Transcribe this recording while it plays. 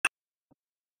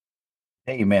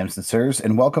Hey, ma'ams and sirs,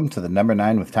 and welcome to the Number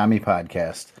 9 with Tommy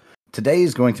podcast. Today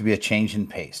is going to be a change in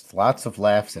pace, lots of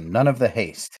laughs and none of the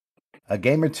haste. A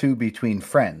game or two between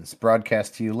friends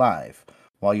broadcast to you live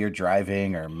while you're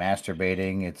driving or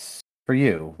masturbating. It's for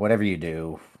you, whatever you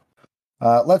do.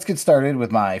 Let's get started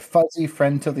with my fuzzy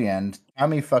friend till the end,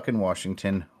 Tommy fucking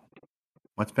Washington.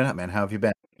 What's been up, man? How have you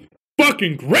been?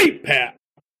 Fucking great, Pat.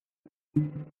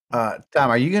 Tom,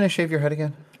 are you going to shave your head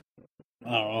again?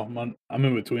 I don't know. I'm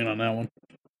in between on that one.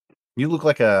 You look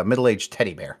like a middle-aged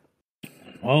teddy bear.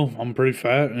 Well, I'm pretty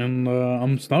fat and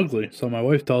I'm snuggly, so my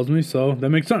wife tells me, so that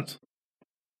makes sense.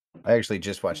 I actually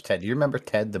just watched Ted. Do you remember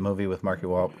Ted, the movie with Mark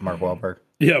Wahlberg?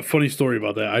 Yeah, funny story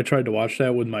about that. I tried to watch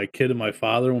that with my kid and my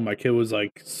father when my kid was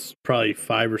like probably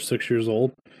 5 or 6 years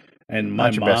old, and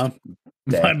my mom,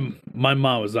 my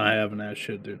mom was not having that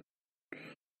shit, dude.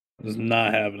 Was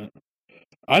not having it.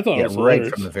 I thought it was right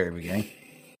hilarious. from the very beginning.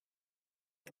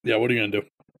 Yeah, what are you gonna do?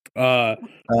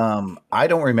 I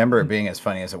don't remember it being as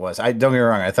funny as it was. Don't get me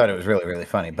wrong, I thought it was really, really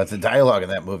funny, but the dialogue in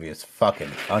that movie is fucking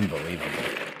unbelievable.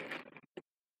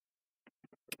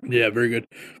 Yeah, very good.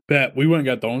 Pat, we went and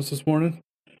got donuts this morning.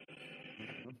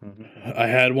 I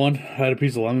had one. I had a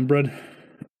piece of lemon bread,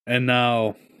 and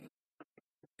now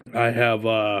I have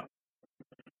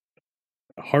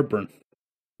heartburn.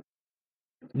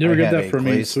 You ever get that from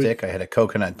me? Stick. I had a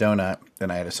coconut donut, then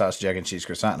I had a sausage, egg, and cheese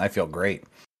croissant, and I feel great.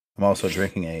 I'm also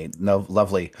drinking a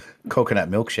lovely coconut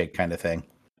milkshake kind of thing.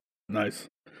 Nice.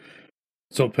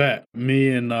 So, Pat, me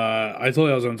and I told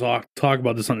you I was going to talk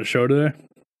about this on the show today.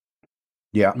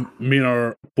 Yeah. Me and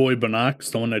our boy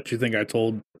Binox, the one that you think I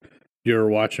told you were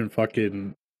watching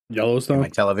fucking Yellowstone. My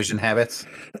television habits.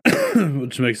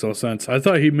 Which makes no sense. I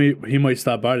thought he might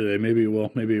stop by today. Maybe he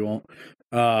will. Maybe he won't.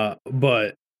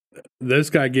 But this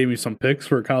guy gave me some picks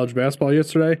for college basketball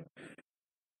yesterday.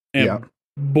 And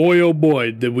boy, oh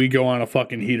boy, did we go on a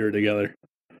fucking heater together.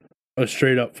 A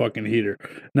straight up fucking heater.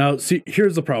 Now, see,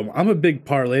 here's the problem. I'm a big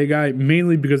parlay guy,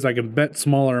 mainly because I can bet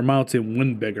smaller amounts and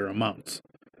win bigger amounts.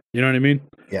 You know what I mean?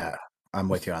 Yeah, I'm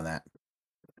with you on that.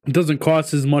 It doesn't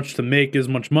cost as much to make as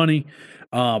much money,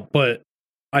 but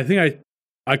I think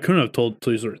I couldn't have told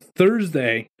you.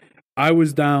 Thursday, I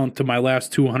was down to my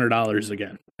last $200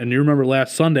 again. And you remember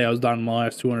last Sunday, I was down to my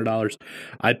last $200.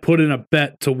 I put in a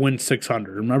bet to win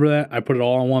 $600. Remember that? I put it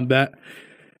all on one bet.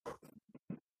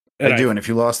 And I do, and if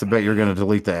you lost the bet, you're going to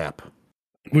delete the app.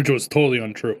 Which was totally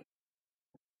untrue.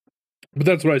 But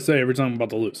that's what I say every time I'm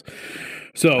about to lose.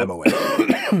 So, I'm aware.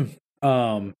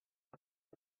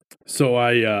 So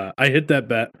I hit that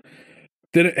bet.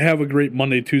 Didn't have a great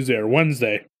Monday, Tuesday, or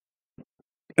Wednesday.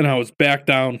 And I was back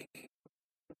down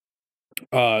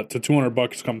to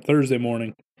 $200 come Thursday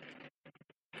morning.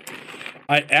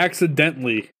 I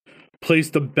accidentally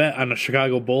placed a bet on the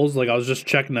Chicago Bulls. Like I was just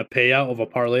checking the payout of a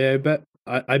parlay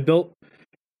I built.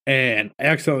 And I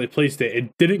accidentally placed it.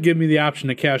 It didn't give me the option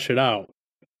to cash it out.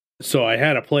 So I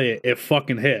had to play it. It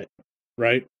fucking hit.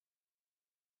 Right?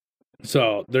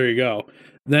 So there you go.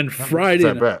 Then Friday,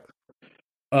 I bet?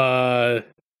 I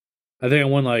think I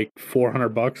won like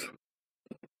 $400.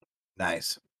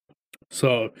 Nice.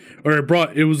 So, or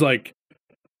it was like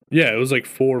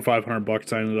 $400 or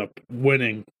 $500. I ended up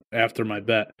winning after my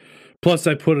bet. Plus,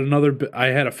 I put I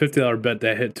had a $50 bet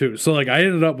that hit too. So, like, I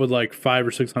ended up with like $500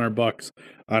 or $600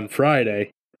 on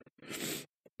Friday.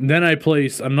 Then I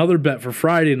placed another bet for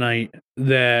Friday night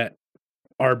that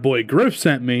our boy Griff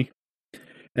sent me.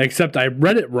 Except I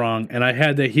read it wrong, and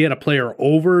he had a player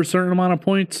over a certain amount of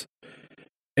points.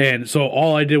 And so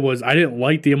all I did was I didn't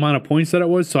like the amount of points that it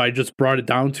was, so I just brought it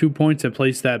down 2 points and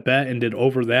placed that bet and did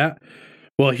over that.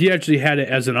 Well, he actually had it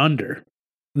as an under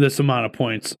this amount of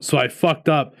points. So I fucked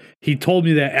up. He told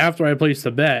me that after I placed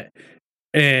the bet,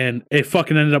 and it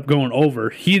fucking ended up going over.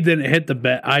 He didn't hit the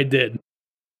bet. I did.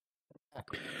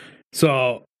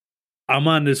 So I'm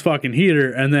on this fucking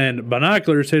heater, and then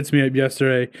Binoculars hits me up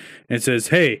yesterday and says,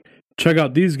 hey, check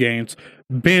out these games.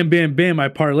 Bam, bam, bam, I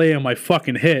parlay on my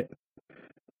fucking hit.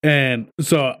 And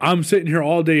so I'm sitting here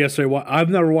all day yesterday. I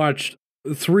haven't watched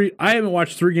 3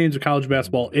 games of college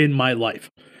basketball in my life.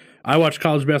 I watched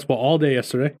college basketball all day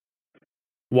yesterday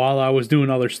while I was doing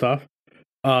other stuff.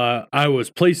 I was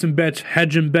placing bets,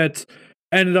 hedging bets,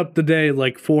 ended up the day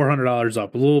like $400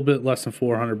 up, a little bit less than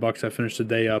 $400. I finished the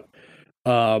day up.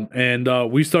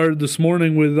 And we started this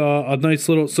morning with a nice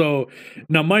little. So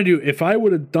now, mind you, if I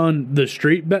would have done the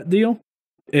straight bet deal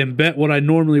and bet what I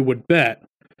normally would bet,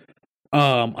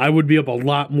 I would be up a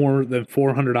lot more than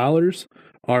 $400.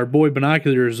 Our boy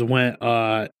Binoculars went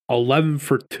 11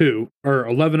 for 2 or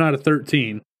 11 out of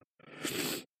 13.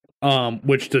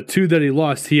 which the 2 that he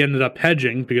lost, he ended up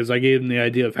hedging because I gave him the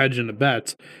idea of hedging the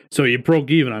bets. So he broke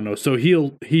even on those. So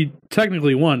he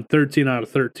technically won 13 out of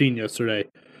 13 yesterday.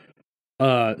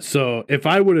 So if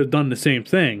I would have done the same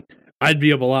thing, I'd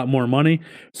be up a lot more money.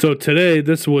 So today,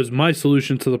 this was my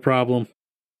solution to the problem.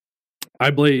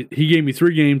 He gave me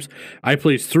 3 games. I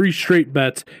placed 3 straight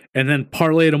bets and then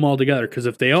parlayed them all together. Because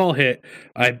if they all hit,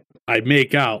 I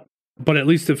make out. But at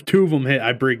least if 2 of them hit,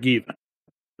 I break even.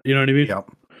 You know what I mean?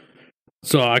 Yep.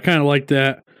 So I kind of like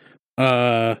that.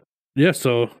 Yeah,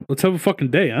 so let's have a fucking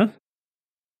day, huh?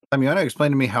 I mean, you want to explain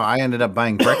to me how I ended up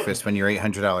buying breakfast when you're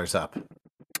 $800 up?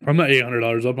 I'm not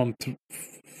 $800 up. I'm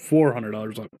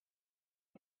 $400 up.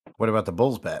 What about the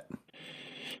Bulls bet?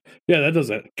 Yeah, that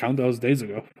doesn't count. That was days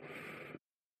ago.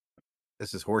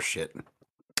 This is horse shit.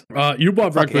 You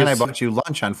bought breakfast. And I bought you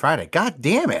lunch on Friday. God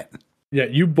damn it. Yeah,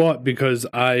 you bought because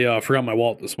I forgot my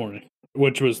wallet this morning,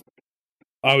 which was,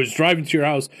 I was driving to your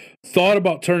house, thought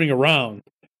about turning around,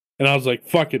 and I was like,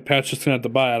 fuck it, Pat's just going to have to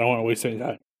buy. I don't want to waste any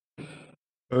time.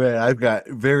 Okay, I've got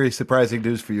very surprising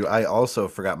news for you. I also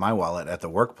forgot my wallet at the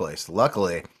workplace.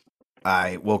 Luckily,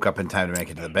 I woke up in time to make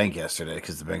it to the bank yesterday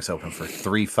because the bank's open for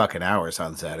 3 fucking hours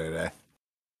on Saturday.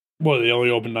 What, they only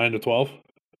open 9 to 12?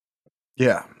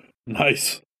 Yeah.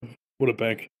 Nice. What a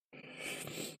bank.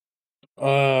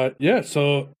 Yeah,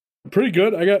 so pretty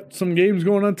good. I got some games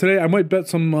going on today. I might bet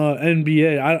some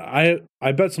NBA.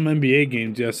 I bet some NBA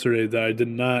games yesterday that I did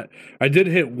not. I did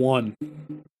hit 1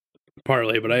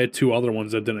 parlay, but I had 2 other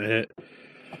ones that didn't hit.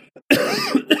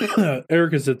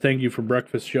 Erica said thank you for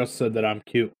breakfast. She also said that I'm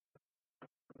cute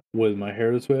with my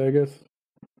hair this way, I guess.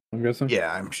 I'm guessing.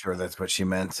 Yeah, I'm sure that's what she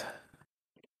meant.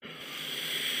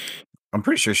 I'm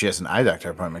pretty sure she has an eye doctor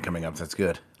appointment coming up. That's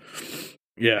good.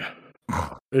 Yeah.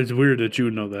 It's weird that you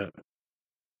would know that.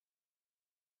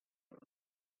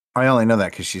 I only know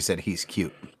that because she said he's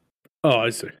cute. Oh, I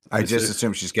see. I just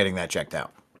assume she's getting that checked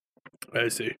out. I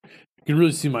see. You can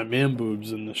really see my man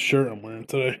boobs in the shirt I'm wearing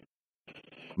today.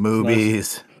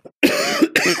 Movies.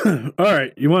 Nice. All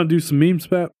right. You want to do some memes,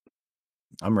 Pat?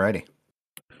 I'm ready.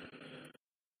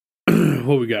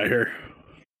 What we got here?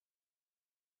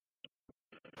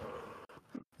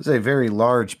 There's a very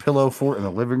large pillow fort in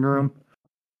the living room.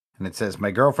 And it says, my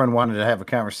girlfriend wanted to have a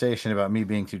conversation about me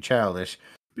being too childish,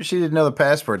 but she didn't know the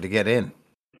password to get in.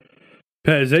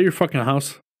 Pat, is that your fucking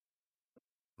house?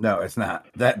 No, it's not.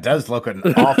 That does look an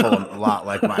awful lot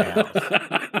like my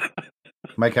house.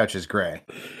 My couch is gray.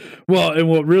 Well, and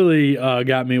what really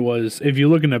got me was, if you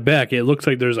look in the back, it looks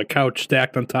like there's a couch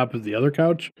stacked on top of the other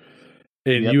couch.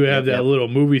 And you have that little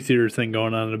movie theater thing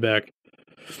going on in the back.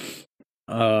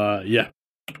 Yeah.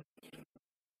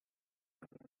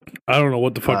 I don't know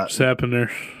what the fuck just happened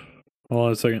there. Hold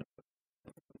on a second.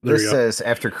 This says,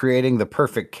 after creating the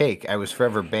perfect cake, I was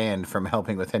forever banned from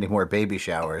helping with any more baby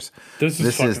showers. This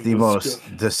is the most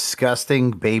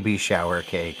disgusting baby shower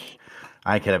cake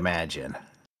I could imagine.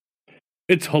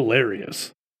 It's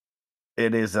hilarious.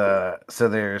 It is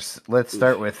let's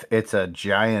start with, it's a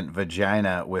giant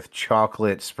vagina with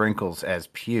chocolate sprinkles as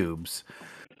pubes.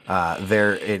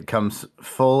 It comes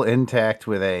full intact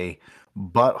with a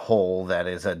butthole that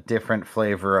is a different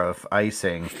flavor of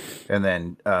icing, and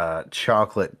then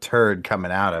chocolate turd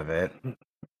coming out of it.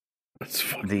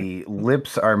 The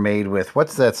lips are made with,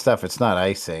 what's that stuff? It's not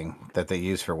icing that they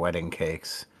use for wedding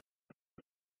cakes.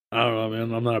 I don't know,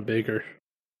 man. I'm not a baker.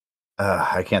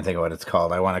 I can't think of what it's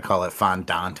called. I want to call it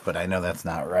fondant, but I know that's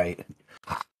not right.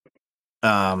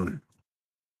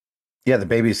 Yeah, the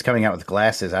baby's coming out with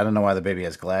glasses. I don't know why the baby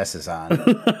has glasses on,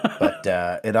 but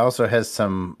it also has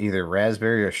some either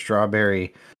raspberry or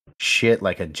strawberry shit,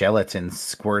 like a gelatin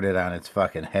squirted on its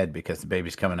fucking head because the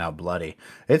baby's coming out bloody.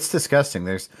 It's disgusting.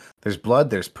 There's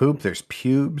blood, there's poop, there's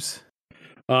pubes.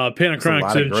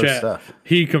 Panachronics in chat. Stuff.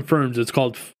 He confirms it's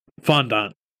called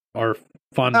fondant or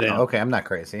fondant. Oh, okay, I'm not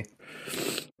crazy.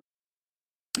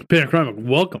 Panachronic,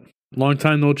 welcome. Long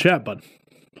time no chat, bud.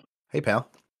 Hey, pal.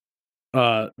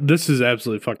 This is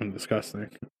absolutely fucking disgusting.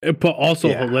 But also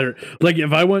hilarious. Like,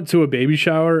 if I went to a baby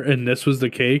shower and this was the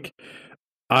cake,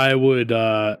 I would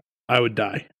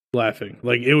die laughing.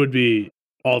 Like, it would be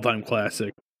all-time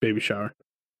classic baby shower.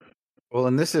 Well,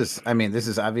 and this is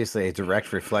obviously a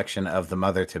direct reflection of the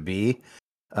mother-to-be.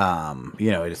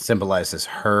 It symbolizes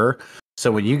her.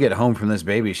 So when you get home from this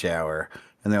baby shower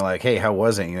and they're like, hey, how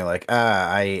was it? And you're like,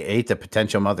 I ate the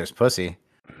potential mother's pussy.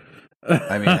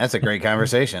 I mean, that's a great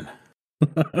conversation.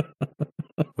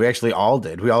 We actually all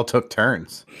did. We all took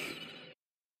turns.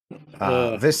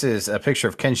 This is a picture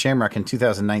of Ken Shamrock in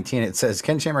 2019. It says,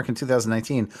 Ken Shamrock in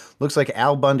 2019 looks like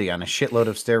Al Bundy on a shitload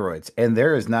of steroids. And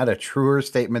there is not a truer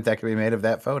statement that can be made of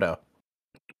that photo.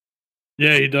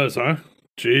 Yeah, he does, huh?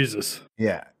 Jesus.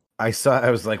 Yeah. I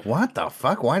was like, what the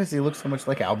fuck? Why does he look so much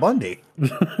like Al Bundy?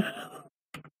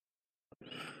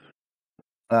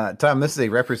 Tom, this is a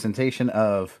representation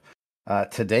of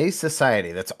today's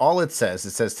society. That's all it says.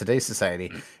 It says today's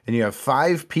society. And you have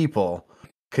 5 people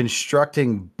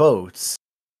constructing boats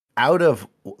out of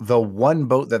the one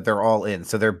boat that they're all in.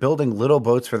 So they're building little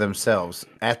boats for themselves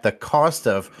at the cost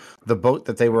of the boat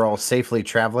that they were all safely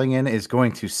traveling in is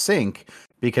going to sink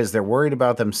because they're worried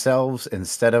about themselves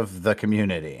instead of the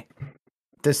community.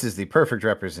 This is the perfect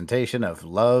representation of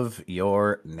love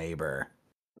your neighbor.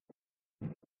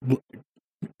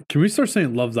 Can we start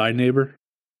saying love thy neighbor?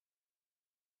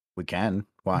 We can.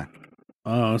 Why?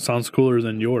 Sounds cooler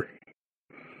than your.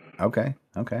 Okay.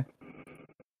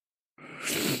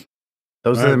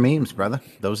 Those are the memes, brother.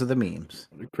 Those are the memes.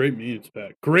 Great memes,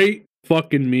 Pat. Great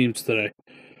fucking memes today.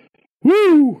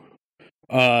 Woo!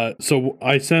 So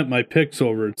I sent my picks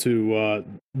over to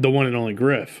the one and only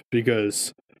Griff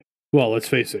because, well, let's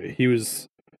face it, he was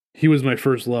my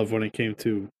first love when it came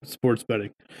to sports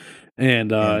betting, and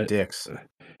dicks.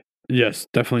 Yes,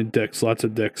 definitely dicks. Lots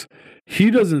of dicks. He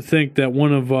doesn't think that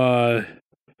one of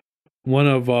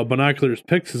Binocular's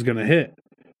picks is going to hit,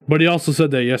 but he also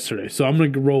said that yesterday. So I'm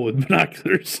going to roll with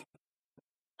Binoculars.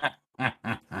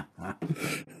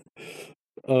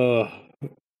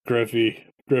 Griffy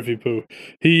poo.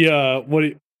 I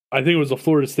think it was a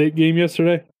Florida State game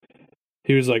yesterday.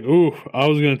 He was like, "Ooh, I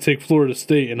was going to take Florida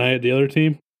State, and I had the other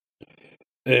team."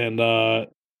 And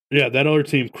yeah, that other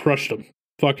team crushed him,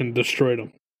 fucking destroyed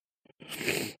him.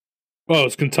 Oh,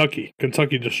 it's Kentucky.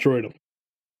 Kentucky destroyed him.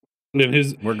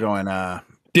 And we're going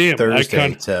damn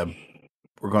Thursday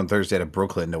we're going Thursday to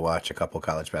Brooklyn to watch a couple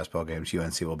college basketball games.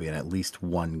 UNC will be in at least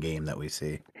one game that we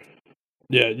see.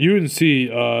 Yeah,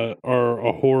 UNC are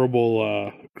a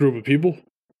horrible group of people.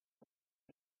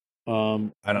 I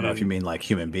don't know if you mean like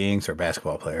human beings or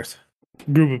basketball players.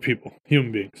 Group of people,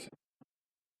 human beings.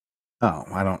 Oh,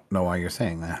 I don't know why you're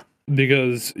saying that.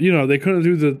 Because, they couldn't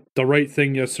do the right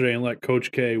thing yesterday and let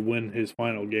Coach K win his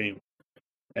final game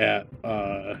at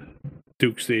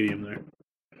Duke Stadium there.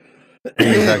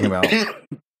 You're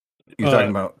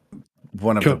talking about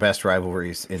one of the best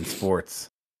rivalries in sports.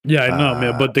 Yeah, I know,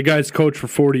 man. But the guy's coached for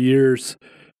 40 years.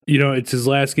 It's his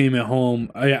last game at home.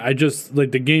 I just,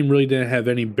 like, the game really didn't have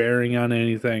any bearing on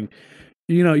anything.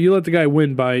 You let the guy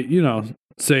win by,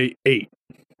 say 8.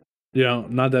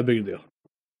 Not that big a deal.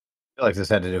 I feel like this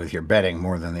had to do with your betting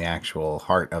more than the actual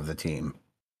heart of the team.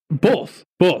 Both.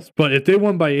 But if they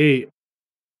won by 8,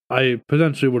 I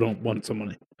potentially would have won some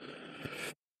money.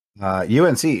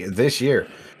 UNC this year,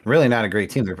 really not a great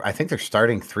team. I think they're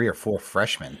starting 3 or 4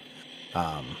 freshmen.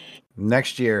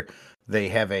 Next year, they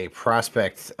have a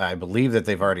prospect, I believe that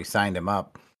they've already signed him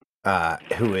up,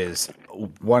 who is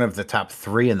one of the top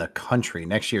 3 in the country.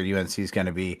 Next year, UNC is going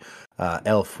to be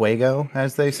El Fuego,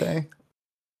 as they say.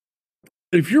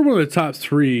 If you're one of the top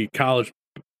 3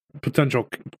 potential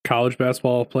college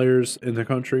basketball players in the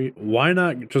country, why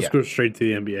not just go straight to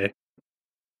the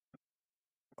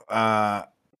NBA?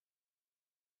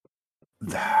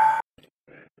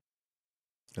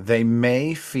 They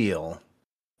may feel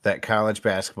that college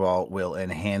basketball will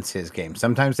enhance his game.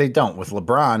 Sometimes they don't. With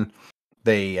LeBron,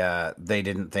 they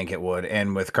didn't think it would,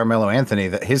 and with Carmelo Anthony,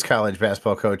 that his college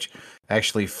basketball coach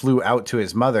actually flew out to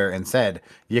his mother and said,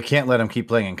 "You can't let him keep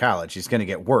playing in college. He's going to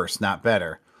get worse, not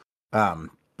better."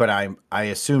 But I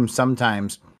assume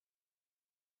sometimes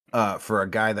for a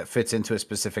guy that fits into a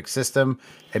specific system,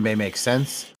 it may make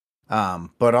sense.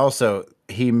 But also,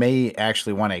 he may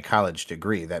actually want a college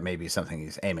degree. That may be something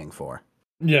he's aiming for.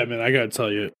 Yeah, man, I gotta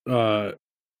tell you,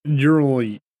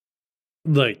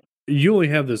 you only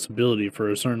have this ability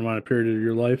for a certain amount of period of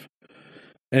your life.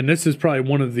 And this is probably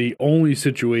one of the only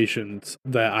situations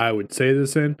that I would say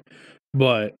this in.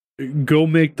 But go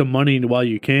make the money while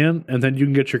you can, and then you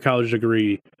can get your college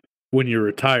degree when you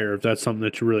retire if that's something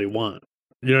that you really want.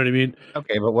 You know what I mean?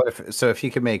 Okay, but if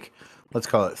he could make, let's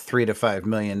call it $3 to $5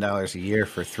 million a year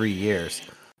for 3 years,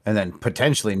 and then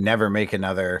potentially never make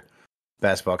another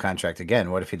basketball contract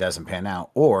again, what if he doesn't pan out?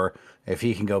 Or if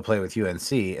he can go play with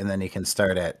UNC and then he can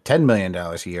start at $10 million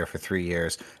a year for 3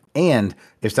 years, and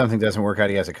if something doesn't work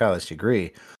out, he has a college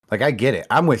degree. Like, I get it.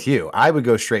 I'm with you. I would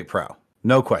go straight pro,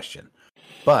 no question.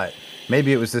 But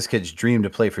maybe it was this kid's dream to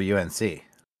play for UNC.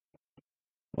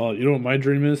 Well, you know what my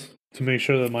dream is? To make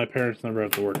sure that my parents never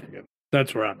have to work again.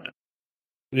 That's where I'm at.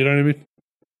 You know what I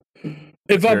mean?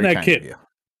 If I'm that kid.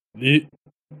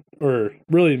 Or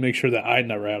really make sure that I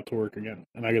never have to work again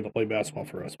and I get to play basketball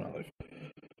for the rest of my life.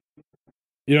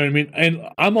 You know what I mean? And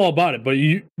I'm all about it, but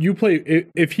you play,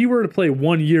 if he were to play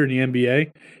 1 year in the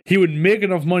NBA, he would make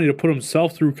enough money to put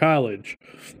himself through college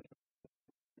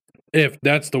if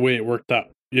that's the way it worked out.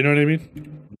 You know what I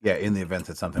mean? Yeah, in the event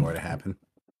that something were to happen.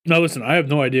 Now, listen, I have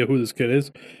no idea who this kid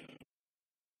is.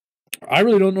 I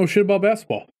really don't know shit about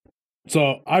basketball.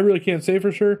 So I really can't say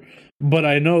for sure. But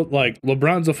I know, like,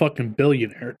 LeBron's a fucking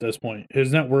billionaire at this point.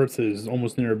 His net worth is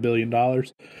almost near $1 billion.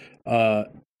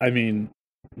 I mean,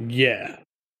 yeah.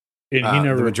 And he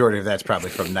never. The majority of that's probably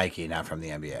from Nike, not from the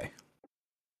NBA.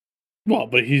 Well,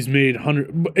 but he's made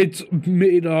it's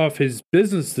made off his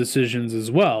business decisions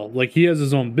as well. Like, he has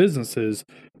his own businesses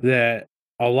that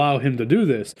allow him to do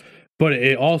this. But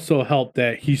it also helped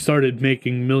that he started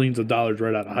making millions of dollars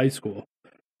right out of high school.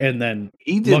 And then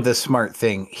he did the smart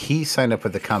thing. He signed up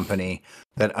with a company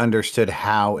that understood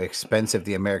how expensive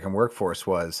the American workforce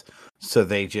was. So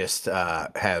they just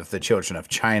have the children of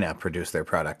China produce their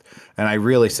product. And I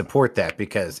really support that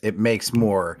because it makes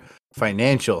more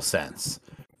financial sense.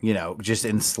 You know, just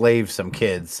enslave some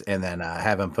kids and then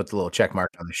have them put the little check mark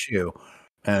on the shoe.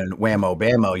 And whammo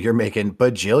bammo, you're making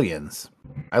bajillions.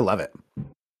 I love it.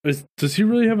 Does he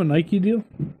really have a Nike deal?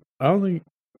 I don't think.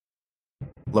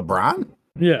 LeBron?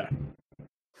 Yeah.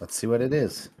 Let's see what it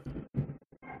is.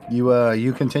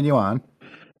 You continue on.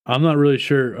 I'm not really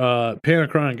sure. Panic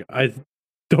Chronic, I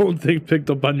don't think picked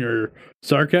up on your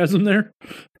sarcasm there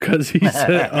because he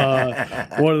said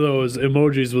one of those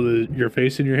emojis with your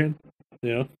face in your hand.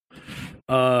 You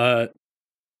know?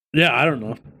 Yeah, I don't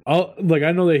know.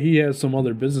 I know that he has some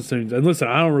other business things. And listen,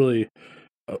 I don't really.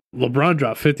 LeBron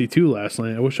dropped 52 last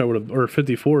night. I wish I would have, or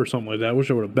 54 or something like that. I wish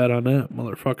I would have bet on that,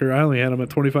 motherfucker. I only had him at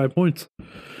 25 points.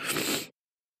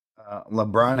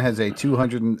 LeBron has a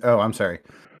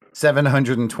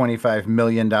 $725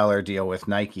 million deal with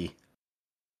Nike.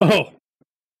 Oh,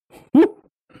 woo.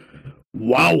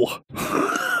 Wow!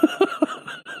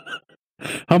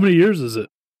 How many years is it?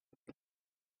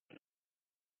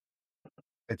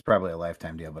 It's probably a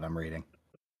lifetime deal, but I'm reading.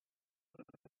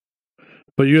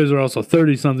 But you guys are also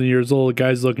 30-something years old.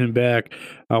 Guys looking back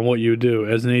on what you do.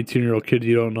 As an 18-year-old kid,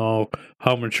 you don't know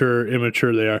how mature,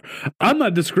 immature they are. I'm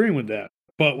not disagreeing with that.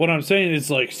 But what I'm saying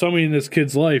is, like, somebody in this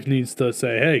kid's life needs to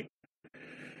say, hey,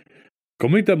 go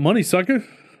make that money, sucker.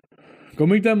 Go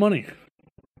make that money.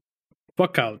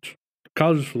 Fuck college.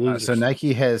 College is for losers. So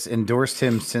Nike has endorsed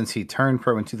him since he turned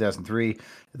pro in 2003.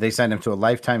 They signed him to a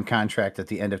lifetime contract at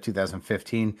the end of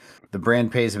 2015. The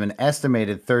brand pays him an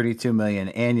estimated $32 million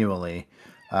annually.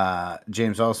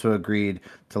 James also agreed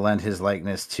to lend his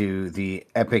likeness to the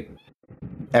Epic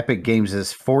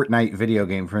Games' Fortnite video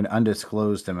game for an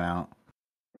undisclosed amount.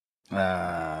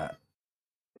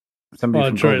 Somebody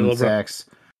from Goldman Sachs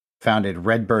founded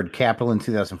Redbird Capital in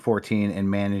 2014 and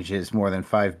manages more than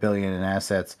 $5 billion in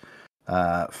assets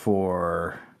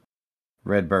for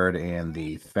Redbird and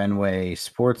the Fenway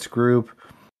Sports Group.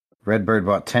 Redbird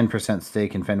bought 10%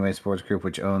 stake in Fenway Sports Group,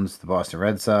 which owns the Boston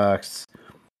Red Sox.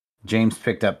 James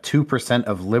picked up 2%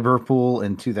 of Liverpool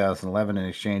in 2011 and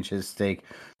exchanged his stake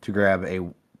to grab a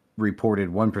reported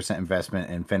 1%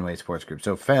 investment in Fenway Sports Group.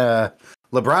 So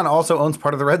LeBron also owns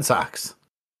part of the Red Sox.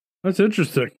 That's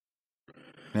interesting.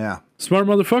 Yeah. Smart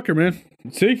motherfucker, man.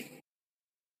 See?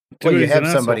 Well, you have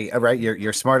somebody, right?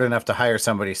 You're smart enough to hire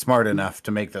somebody smart enough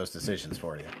to make those decisions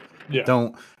for you. Yeah.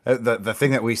 Don't the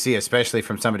thing that we see, especially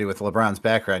from somebody with LeBron's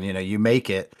background, you know, you make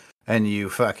it and you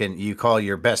call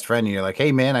your best friend and you're like,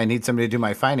 hey man, I need somebody to do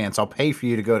my finance. I'll pay for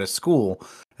you to go to school.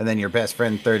 And then your best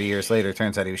friend 30 years later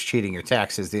turns out he was cheating your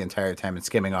taxes the entire time and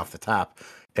skimming off the top.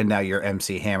 And now you're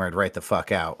MC hammered right the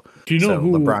fuck out. Do you know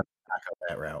who LeBron not go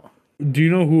that route? Do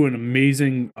you know who an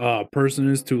amazing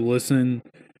person is to listen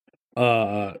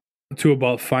to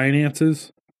about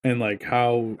finances and like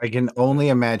how? I can only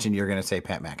imagine you're going to say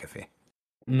Pat McAfee.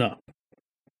 No.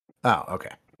 Oh,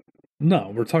 okay.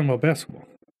 No, we're talking about basketball.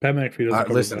 Pat McAfee doesn't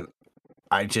cover listen.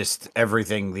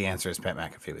 Everything. The answer is Pat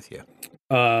McAfee with you.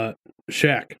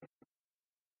 Shaq.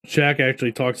 Shaq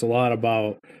actually talks a lot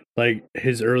about like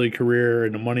his early career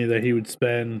and the money that he would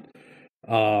spend,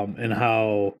 and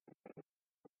how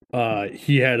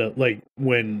he had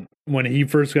when he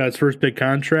first got his first big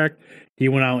contract, he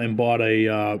went out and bought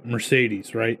a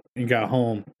Mercedes, right? And got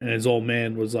home, and his old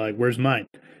man was like, "Where's mine?"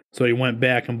 So he went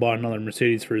back and bought another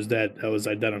Mercedes for his dad that was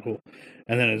identical,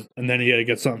 and then he had to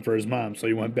get something for his mom, so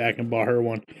he went back and bought her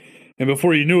one, and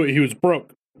before you knew it, he was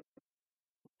broke.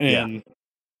 And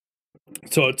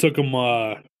so it took him,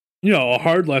 a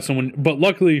hard lesson. But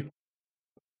luckily,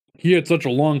 he had such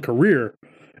a long career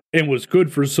and was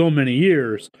good for so many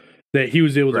years that he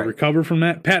was able to recover from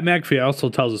that. Pat McAfee also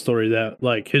tells a story that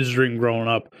like his dream growing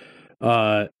up,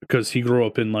 because he grew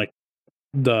up in like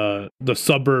the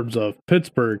suburbs of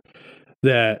Pittsburgh,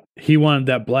 that he wanted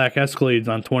that black Escalades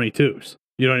on 22s.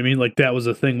 You know what I mean? Like that was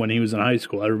a thing when he was in high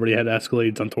school. Everybody had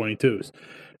Escalades on 22s.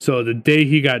 So the day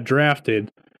he got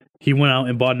drafted, he went out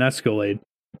and bought an Escalade,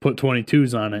 put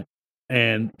 22s on it.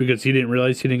 And because he didn't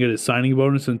realize he didn't get his signing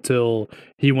bonus until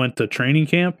he went to training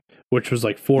camp, which was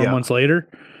like 4 months later,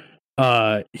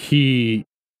 that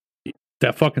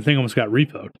fucking thing almost got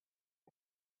repoed.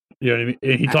 You know what I mean?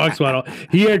 And he talks about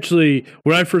he actually,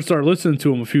 when I first started listening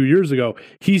to him a few years ago,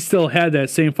 he still had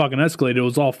that same fucking Escalade. It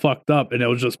was all fucked up and it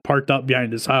was just parked up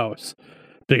behind his house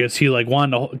because he like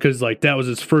wanted to, because like that was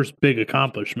his first big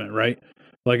accomplishment, right?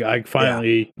 Like I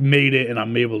finally made it and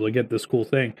I'm able to get this cool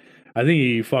thing. I think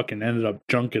he fucking ended up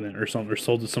junking it or something, or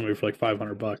sold it to somebody for like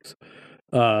 $500.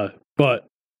 But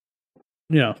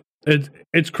you know,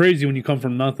 it's crazy when you come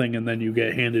from nothing and then you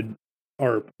get handed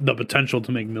or the potential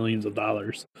to make millions of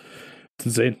dollars. It's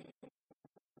insane.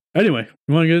 Anyway,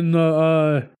 you want to get in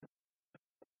the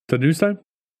news time?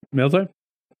 Mail time?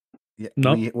 Yeah.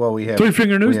 No. We have Three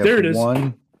Finger News. There it is.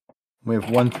 We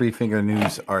have one Three Finger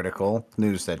News article.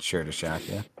 News that's sure to shock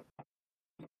you.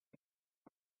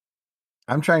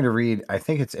 I'm trying to read. I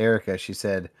think it's Erica. She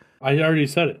said. I already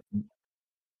said it.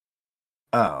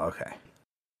 Oh, okay.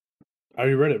 I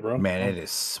already read it, bro. Man, it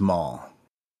is small.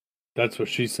 That's what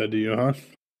she said to you, huh?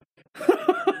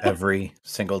 Every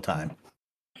single time.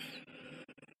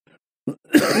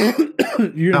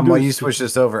 While you switch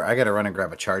this over, I got to run and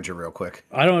grab a charger real quick.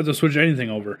 I don't have to switch anything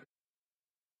over.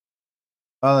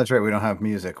 Oh, that's right. We don't have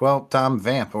music. Well, Tom,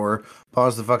 vamp or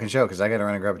pause the fucking show because I got to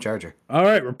run and grab a charger. All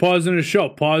right, we're pausing the show.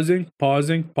 Pausing.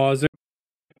 Man,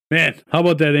 how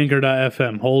about that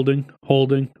Anchor.fm? Holding.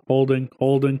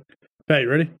 Hey, you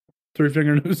ready? Three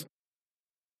Finger News.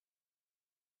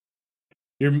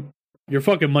 Your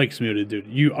fucking mic's muted, dude.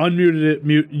 You unmuted it,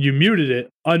 you muted it,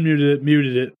 unmuted it,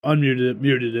 muted it, unmuted it,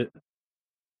 muted it.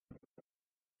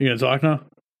 You gonna talk now?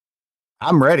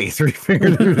 I'm ready. Three Finger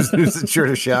News is sure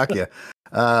to shock you.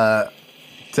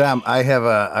 Tom, I have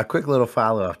a quick little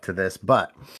follow-up to this,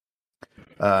 but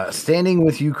standing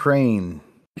with Ukraine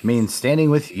means standing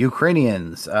with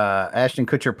Ukrainians. Ashton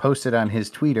Kutcher posted on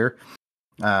his Twitter,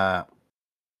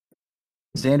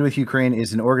 Stand with Ukraine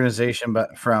is an organization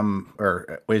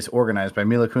is organized by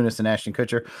Mila Kunis and Ashton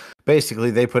Kutcher.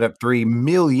 Basically, they put up $3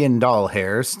 million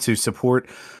to support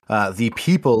the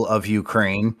people of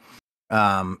Ukraine.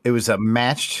 It was a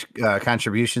matched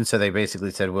contribution, so they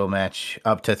basically said we'll match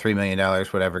up to $3 million,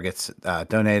 whatever gets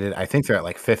donated. I think they're at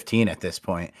like 15 at this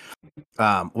point.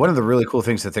 One of the really cool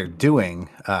things that they're doing,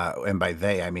 and by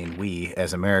they I mean we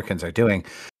as Americans are doing,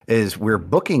 is we're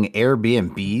booking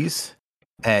Airbnbs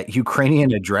at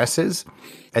Ukrainian addresses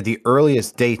at the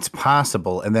earliest dates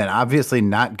possible, and then obviously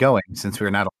not going since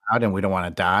we're not allowed and we don't want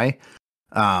to die.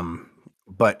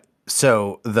 But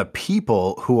so the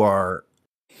people who are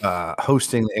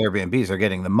hosting the Airbnbs are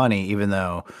getting the money, even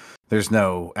though there's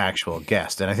no actual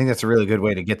guest. And I think that's a really good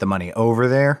way to get the money over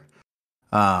there.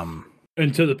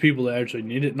 And to the people that actually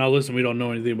need it. Now, listen, we don't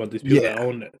know anything about these people that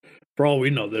own it. For all we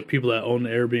know, the people that own the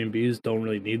Airbnbs don't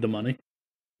really need the money.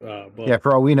 But yeah,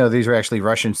 for all we know, these are actually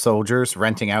Russian soldiers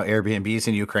renting out Airbnbs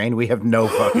in Ukraine. We have no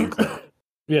fucking clue.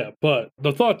 Yeah, but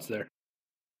the thought's there.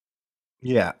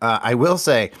 Yeah, I will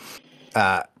say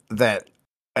that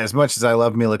as much as I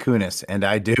love Mila Kunis, and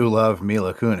I do love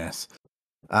Mila Kunis,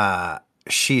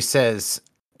 she says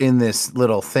in this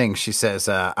little thing, she says,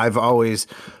 I've always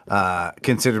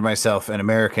considered myself an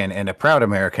American and a proud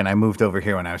American. I moved over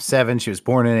here when I was 7. She was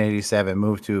born in 87,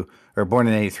 born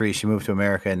in 83. She moved to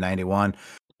America in 91.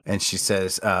 And she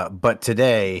says, but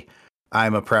today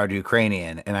I'm a proud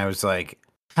Ukrainian. And I was like,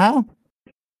 how?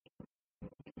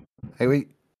 Hey,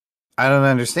 I don't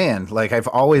understand. Like, I've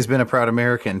always been a proud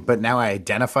American, but now I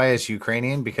identify as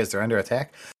Ukrainian because they're under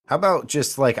attack. How about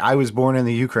just like I was born in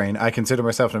the Ukraine, I consider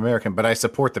myself an American, but I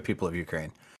support the people of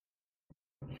Ukraine.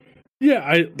 Yeah,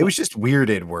 it was just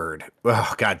weirded word.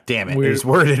 Oh, God damn it. It was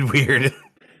worded weird.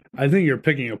 I think you're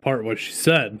picking apart what she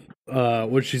said.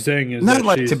 What she's saying is not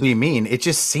like to be mean. It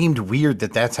just seemed weird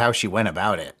that that's how she went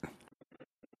about it.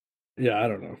 Yeah, I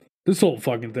don't know. This whole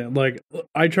fucking thing. Like,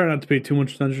 I try not to pay too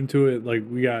much attention to it. Like,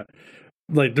 we got,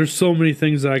 like, there's so many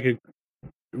things that I could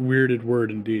weirded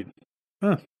word indeed.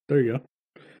 Huh, there you go.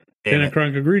 Dana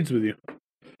Cronk agrees with you.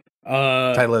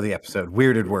 Title of the episode: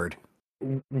 weirded word.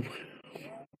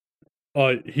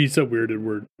 He said weirded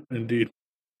word indeed.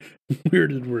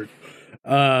 Weirded word.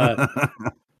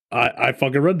 I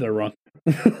fucking read that wrong.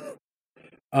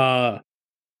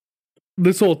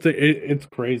 This whole thing, it's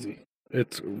crazy.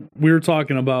 We were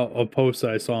talking about a post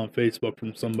that I saw on Facebook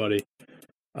from somebody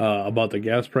about the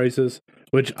gas prices,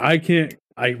 which I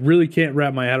really can't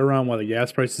wrap my head around why the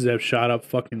gas prices have shot up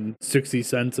fucking 60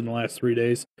 cents in the last 3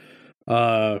 days.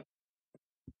 But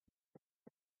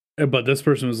this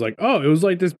person was like, oh, it was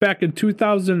like this back in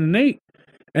 2008.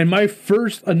 And my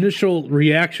first initial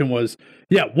reaction was,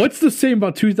 yeah, what's the same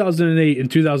about 2008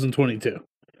 and 2022?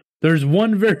 There's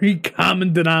one very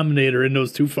common denominator in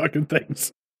those two fucking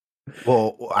things.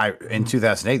 Well, in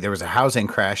 2008, there was a housing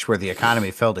crash where the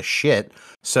economy fell to shit.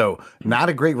 So not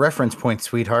a great reference point,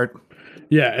 sweetheart.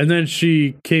 Yeah, and then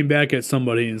she came back at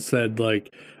somebody and said,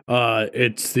 like,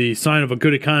 it's the sign of a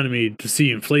good economy to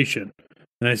see inflation.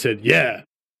 And I said, yeah,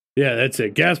 that's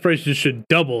it. Gas prices should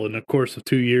double in the course of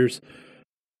 2 years.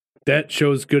 That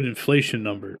shows good inflation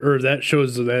number, or that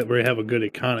shows that we have a good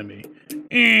economy.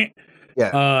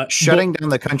 Yeah, shutting down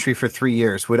the country for 3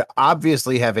 years would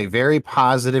obviously have a very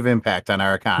positive impact on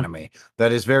our economy.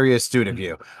 That is very astute of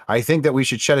you. I think that we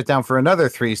should shut it down for another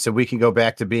 3 so we can go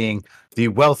back to being the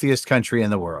wealthiest country in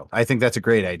the world. I think that's a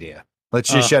great idea. Let's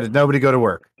just shut it. Nobody go to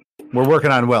work. We're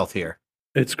working on wealth here.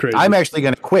 It's crazy. I'm actually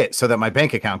going to quit so that my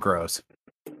bank account grows.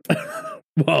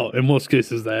 Well, in most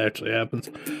cases, that actually happens.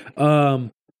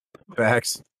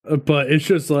 Facts. But it's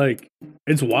just like,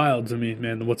 it's wild to me,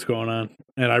 man, what's going on.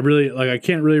 And I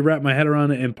can't really wrap my head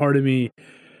around it. And part of me,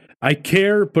 I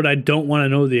care, but I don't want to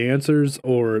know the answers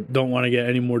or don't want to get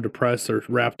any more depressed or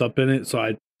wrapped up in it. So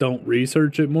I don't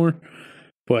research it more.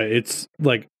 But it's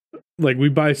like we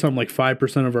buy something like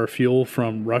 5% of our fuel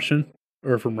from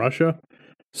Russia.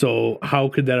 So how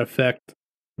could that affect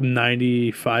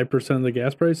 95% of the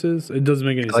gas prices? It doesn't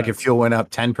make any sense. Like if fuel went up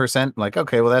 10%, like,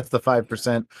 okay, well, that's the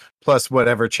 5% plus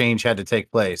whatever change had to take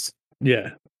place.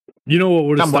 Yeah. You know what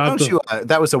would have stopped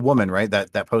that was a woman, right?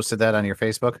 That posted that on your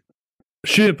Facebook?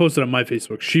 She didn't post it on my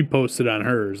Facebook. She posted on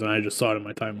hers, and I just saw it in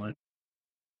my timeline.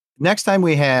 Next time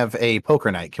we have a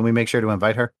poker night, can we make sure to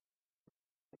invite her?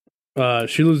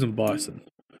 She lives in Boston.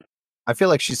 I feel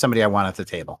like she's somebody I want at the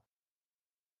table.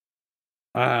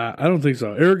 I don't think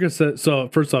so. Erica said, so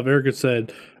first off, Erica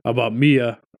said about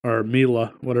Mia, or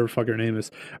Mila, whatever fuck her name is.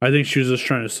 I think she was just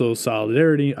trying to show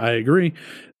solidarity. I agree.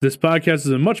 This podcast is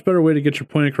a much better way to get your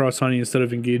point across, honey, instead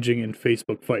of engaging in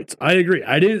Facebook fights. I agree.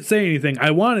 I didn't say anything.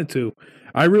 I wanted to.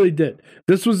 I really did.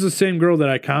 This was the same girl that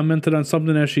I commented on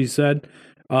something that she said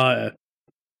a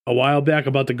while back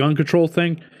about the gun control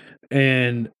thing.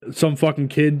 And some fucking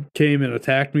kid came and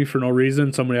attacked me for no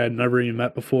reason. Somebody I'd never even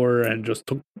met before and just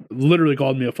literally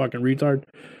called me a fucking retard.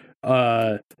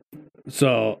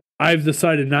 So I've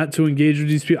decided not to engage with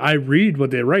these people. I read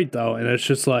what they write, though, and it's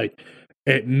just like,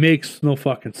 it makes no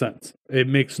fucking sense. It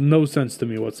makes no sense to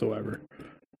me whatsoever.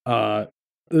 And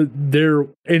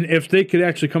if they could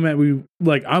actually come at me,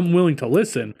 like, I'm willing to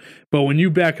listen, but when you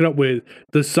back it up with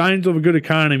the signs of a good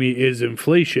economy is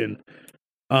inflation,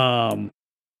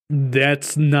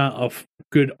 that's not a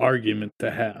good argument to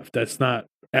have. That's not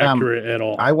accurate at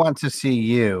all. I want to see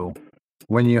you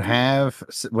when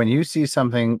you see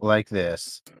something like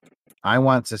this. I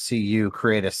want to see you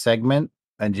create a segment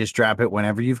and just drop it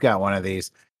whenever you've got one of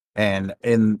these. And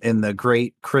in the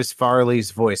great Chris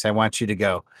Farley's voice, I want you to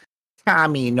go,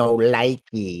 Tommy no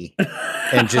likey,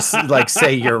 and just like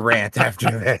say your rant after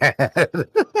that.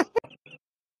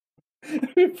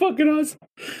 Fucking awesome.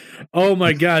 Oh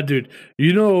my god, dude.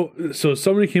 So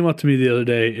somebody came up to me the other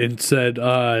day and said,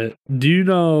 do you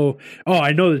know,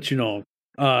 I know that you know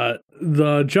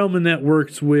the gentleman that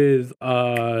works with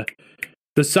the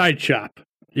side shop.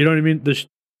 You know what I mean?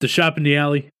 The shop in the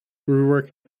alley where we work.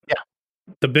 Yeah.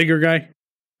 The bigger guy.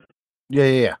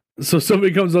 Yeah. So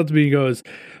somebody comes up to me and goes,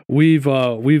 we've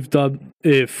done,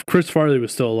 if Chris Farley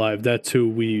was still alive, that's who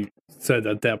we said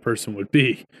that person would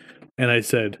be. And I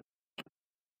said,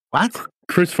 what?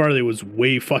 Chris Farley was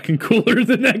way fucking cooler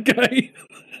than that guy.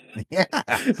 Yeah.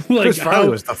 Chris Farley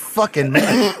was the fucking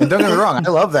man. And don't get me wrong, I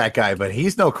love that guy, but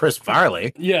he's no Chris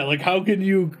Farley. Yeah, like how can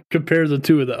you compare the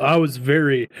two of them? I was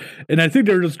and I think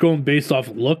they're just going based off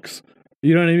looks.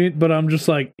 You know what I mean? But I'm just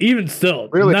like, even still.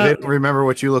 Really didn't remember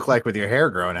what you look like with your hair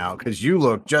growing out, because you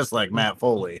look just like Matt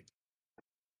Foley.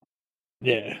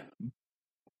 Yeah.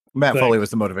 Matt Foley was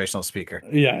the motivational speaker.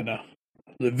 Yeah, I know.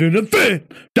 Live in a van,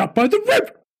 down by the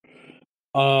river.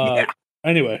 Yeah.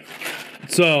 Anyway,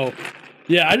 so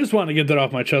yeah, I just want to get that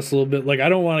off my chest a little bit. Like, I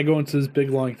don't want to go into this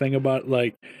big long thing about,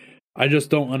 like, I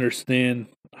just don't understand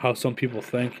how some people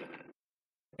think.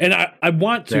 And I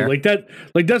want to,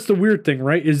 that's the weird thing,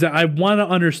 right? Is that I want to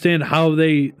understand how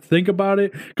they think about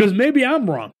it, because maybe I'm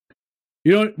wrong.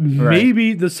 You know,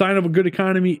 maybe the sign of a good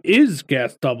economy is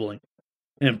gas doubling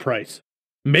in price.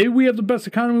 Maybe we have the best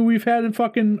economy we've had in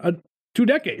fucking 2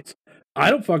 decades.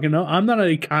 I don't fucking know. I'm not an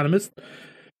economist,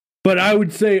 but I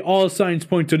would say all signs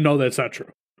point to no, that's not true.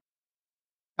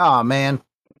 Oh man!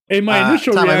 And my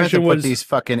initial reaction was put these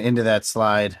fucking into that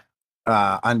slide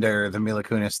under the Mila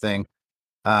Kunis thing.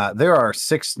 There are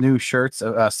 7 new shirts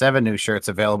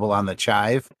available on the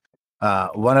Chive.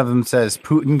 One of them says,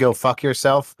 Putin, go fuck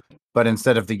yourself. But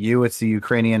instead of the U, it's the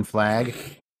Ukrainian flag.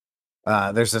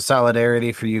 There's a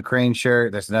Solidarity for Ukraine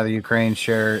shirt. There's another Ukraine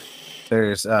shirt.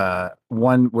 There's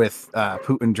one with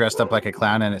Putin dressed up like a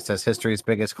clown, and it says history's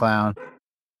biggest clown.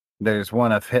 There's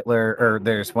one of Hitler, or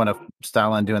there's one of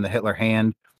Stalin doing the Hitler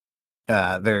hand.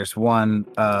 There's one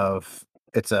of,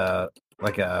 it's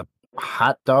like a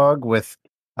hot dog with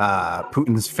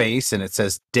Putin's face, and it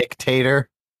says dictator,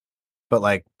 but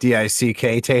like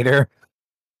D-I-C-K tater.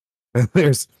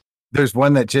 There's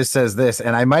one that just says this,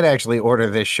 and I might actually order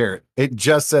this shirt. It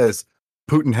just says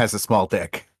Putin has a small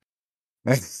dick.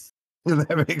 And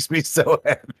that makes me so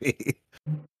happy.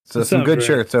 So some good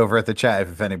shirts over at the chat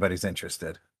if anybody's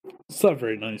interested. It's not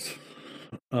very nice.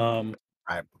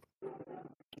 Right.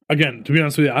 Again, to be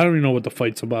honest with you, I don't even know what the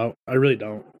fight's about. I really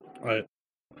don't. I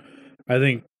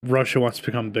think Russia wants to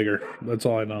become bigger. That's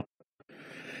all I know.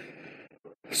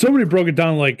 Somebody broke it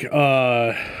down like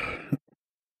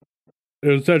it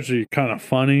was actually kind of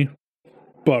funny,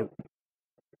 but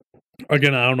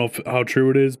again, I don't know how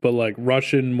true it is, but like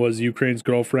Russian was Ukraine's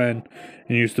girlfriend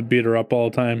and used to beat her up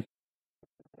all the time.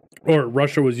 Or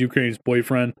Russia was Ukraine's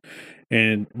boyfriend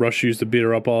and Russia used to beat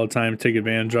her up all the time, take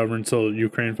advantage of her until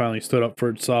Ukraine finally stood up for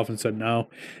itself and said no.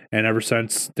 And ever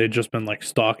since, they've just been like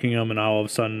stalking them, and now all of a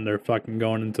sudden they're fucking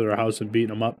going into their house and beating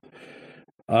them up.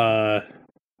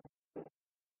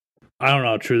 I don't know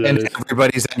how true that is.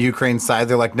 Everybody's on Ukraine's side.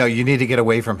 They're like, no, you need to get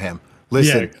away from him.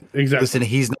 Listen, yeah, exactly. Listen,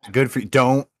 he's not good for you.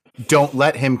 Don't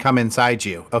let him come inside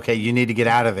you. Okay, you need to get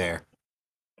out of there.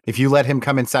 If you let him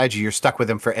come inside you, you're stuck with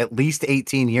him for at least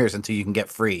 18 years until you can get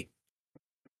free.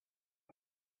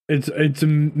 It's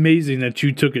amazing that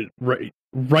you took it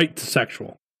right to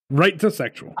sexual. Right to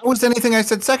sexual. How was anything I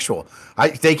said sexual?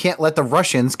 They can't let the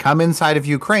Russians come inside of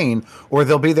Ukraine, or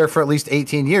they'll be there for at least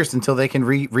 18 years until they can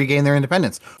regain their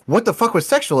independence. What the fuck was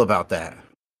sexual about that?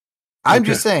 I'm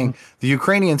just saying the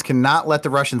Ukrainians cannot let the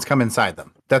Russians come inside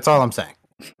them. That's all I'm saying.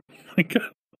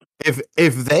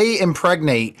 If they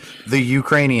impregnate the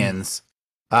Ukrainians,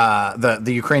 the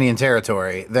Ukrainian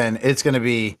territory, then it's gonna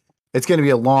be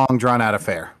a long, drawn out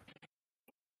affair.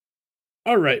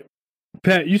 All right,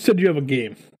 Pat, you said you have a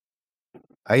game.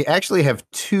 I actually have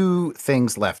two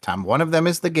things left, Tom. One of them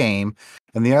is the game,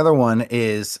 and the other one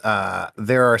is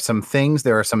there are some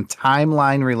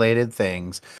timeline related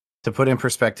things to put in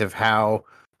perspective how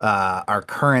our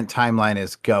current timeline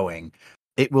is going.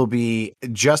 It will be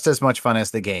just as much fun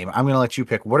as the game. I'm going to let you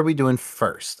pick. What are we doing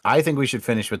first? I think we should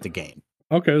finish with the game.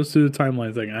 Okay, let's do the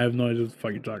timeline thing. I have no idea what the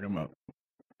fuck you're talking about.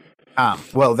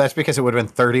 Well, that's because it would have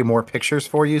been 30 more pictures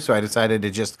for you, so I decided to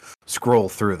just scroll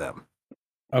through them.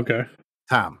 Okay.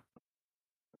 Tom.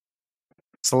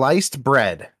 Sliced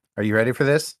bread, are you ready for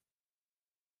this?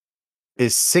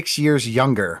 Is 6 years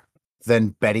younger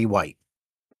than Betty White.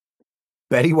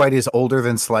 Betty White is older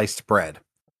than sliced bread.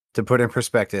 To put in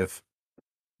perspective,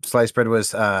 sliced bread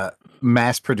was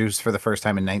mass produced for the first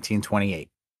time in 1928.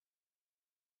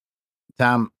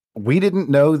 Tom, we didn't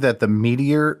know that a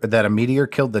meteor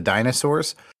killed the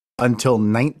dinosaurs until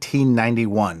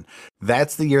 1991.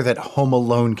 That's the year that Home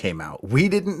Alone came out. We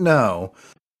didn't know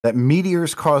that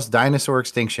meteors caused dinosaur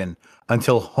extinction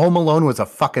until Home Alone was a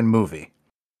fucking movie.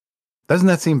 Doesn't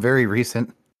that seem very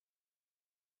recent?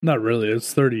 Not really.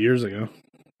 It's 30 years ago.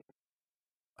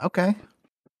 Okay.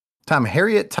 Tom,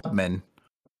 Harriet Tubman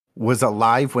was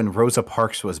alive when Rosa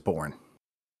Parks was born.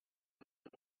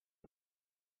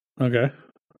 Okay.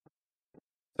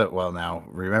 So, well, now,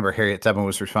 remember, Harriet Tubman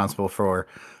was responsible for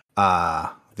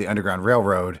the Underground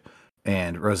Railroad,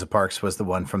 and Rosa Parks was the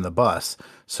one from the bus.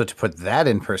 So to put that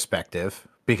in perspective,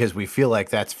 because we feel like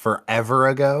that's forever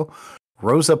ago,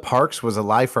 Rosa Parks was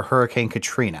alive for Hurricane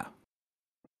Katrina.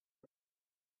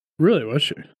 Really, was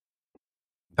she?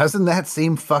 Doesn't that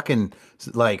seem fucking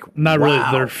like... Not wow.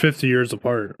 really. They're 50 years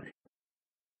apart.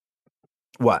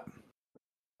 What?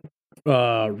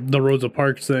 The Rosa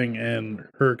Parks thing and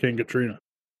Hurricane Katrina.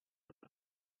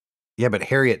 Yeah, but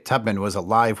Harriet Tubman was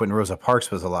alive when Rosa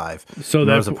Parks was alive. So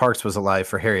that Rosa Parks was alive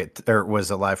for Hurricane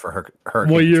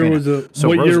Hurricane year Katrina. Was a so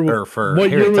what Rosa, year for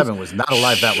what Harriet Tubman was not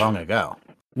alive that long ago.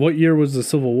 What year was the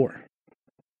Civil War?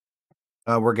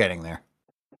 We're getting there.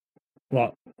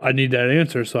 Well, I need that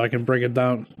answer so I can break it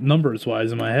down numbers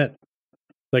wise in my head.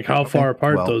 Like how far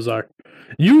apart those are.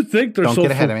 You think they're don't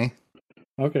get ahead of me.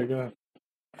 Okay, go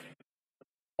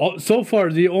ahead. So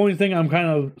far, the only thing I'm kind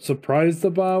of surprised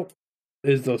about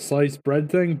is the sliced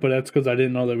bread thing, but that's because I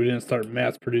didn't know that we didn't start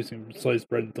mass producing sliced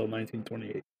bread until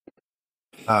 1928.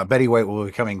 Betty White will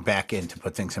be coming back in to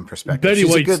put things in perspective.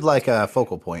 She's a good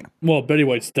focal point. Well, Betty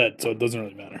White's dead, so it doesn't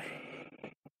really matter.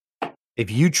 If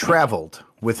you traveled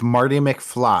with Marty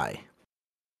McFly,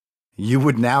 you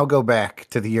would now go back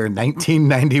to the year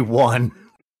 1991.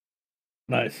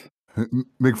 Nice.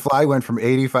 McFly went from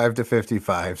 85 to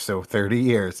 55, so 30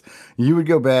 years. You would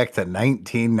go back to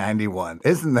 1991.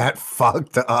 Isn't that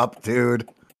fucked up, dude?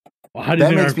 Well, how do you That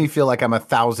think makes me feel like I'm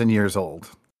 1,000 years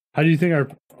old. How do you think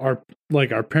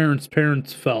our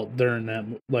parents felt during that,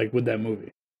 like, with that movie?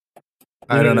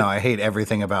 I don't know. I hate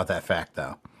everything about that fact,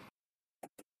 though.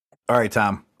 All right,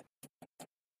 Tom.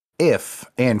 If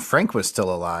Anne Frank was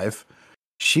still alive,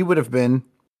 she would have been,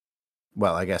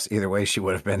 well, I guess either way, she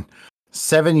would have been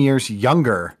 7 years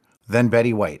younger than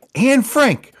Betty White. Anne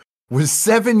Frank was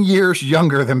 7 years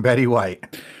younger than Betty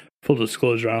White. Full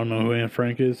disclosure, I don't know who Anne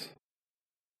Frank is.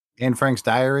 Anne Frank's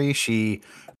diary, she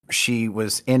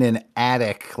was in an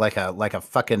attic, like a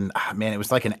fucking, man, it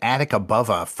was like an attic above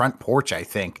a front porch, I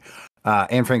think.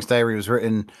 Anne Frank's diary was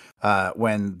written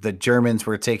when the Germans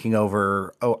were taking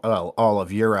over all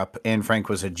of Europe. Anne Frank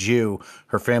was a Jew.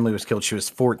 Her family was killed. She was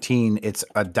 14. It's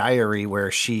a diary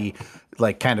where she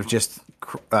like kind of just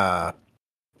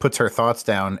puts her thoughts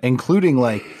down, including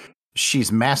like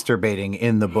she's masturbating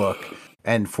in the book.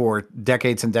 And for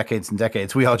decades and decades and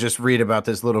decades, we all just read about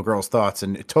this little girl's thoughts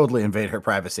and totally invade her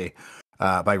privacy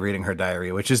by reading her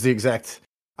diary, which is the exact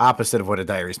opposite of what a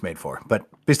diary is made for. But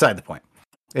beside the point.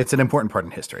 It's an important part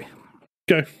in history.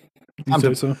 Okay.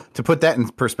 To put that in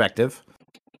perspective,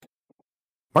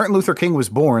 Martin Luther King was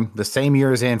born the same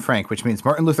year as Anne Frank, which means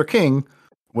Martin Luther King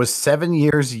was 7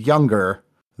 years younger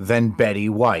than Betty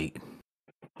White.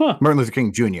 Huh. Martin Luther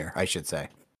King Jr., I should say.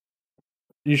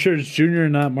 You sure it's Jr.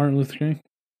 and not Martin Luther King?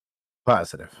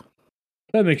 Positive.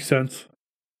 That makes sense.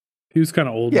 He was kind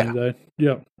of old when he died.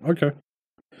 Yeah. Okay.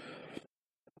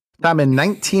 Tom, in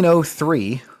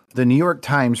 1903... the New York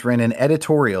Times ran an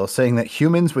editorial saying that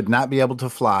humans would not be able to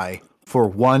fly for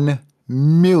 1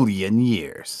 million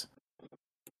years.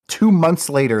 2 months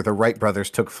later, the Wright brothers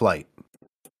took flight.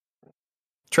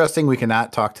 Trusting we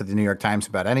cannot talk to the New York Times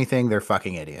about anything, they're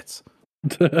fucking idiots.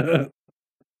 Tom,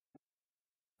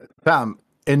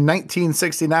 in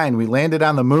 1969, we landed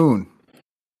on the moon.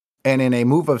 And in a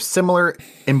move of similar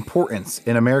importance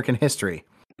in American history,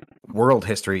 world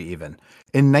history even,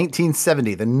 in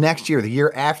 1970, the next year, the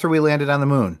year after we landed on the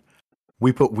moon,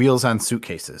 we put wheels on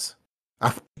suitcases.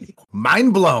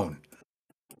 Mind blown.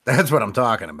 That's what I'm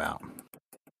talking about.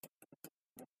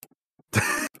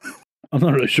 I'm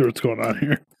not really sure what's going on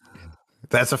here.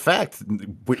 That's a fact.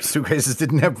 Suitcases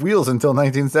didn't have wheels until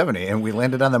 1970, and we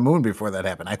landed on the moon before that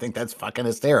happened. I think that's fucking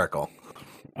hysterical.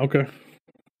 Okay.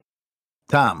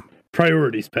 Tom.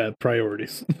 Priorities, Pat.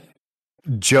 Priorities.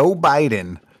 Joe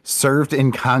Biden served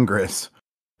in Congress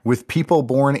with people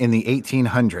born in the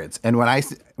 1800s. And when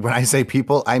I say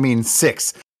people, I mean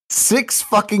six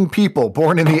fucking people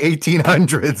born in the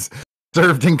 1800s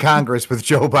served in Congress with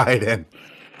Joe Biden.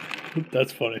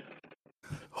 That's funny.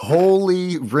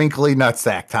 Holy wrinkly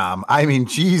nutsack, Tom. I mean,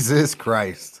 Jesus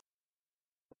Christ.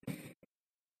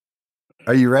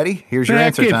 Are you ready? Here's your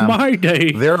answer, Tom. Back in my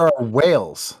day. There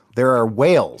are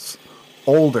whales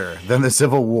older than the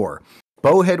Civil War.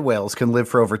 Bowhead whales can live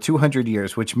for over 200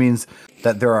 years, which means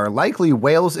that there are likely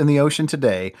whales in the ocean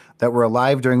today that were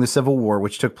alive during the Civil War,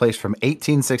 which took place from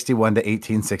 1861 to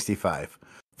 1865.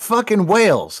 Fucking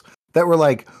whales that were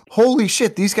like, holy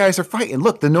shit, these guys are fighting.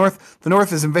 Look, the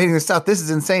North is invading the South. This is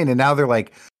insane. And now they're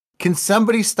like, can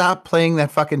somebody stop playing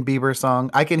that fucking Bieber song?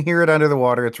 I can hear it under the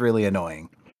water. It's really annoying.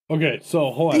 Okay,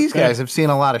 so hold on. These guys have seen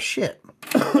a lot of shit.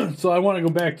 So I want to go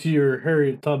back to your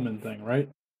Harriet Tubman thing, right?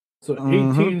 So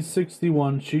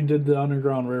 1861, she did the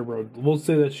Underground Railroad. We'll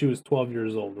say that she was 12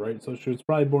 years old, right? So she was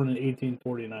probably born in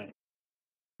 1849,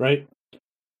 right?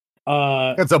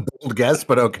 That's a bold guess,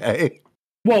 but okay.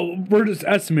 Well, we're just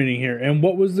estimating here. And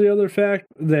what was the other fact?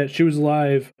 That she was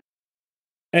alive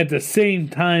at the same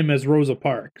time as Rosa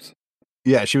Parks.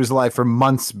 Yeah, she was alive for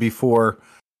months before,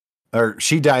 or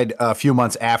she died a few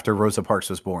months after Rosa Parks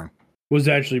was born. Was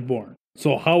actually born.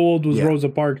 So how old was Rosa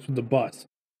Parks with the bus?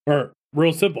 Or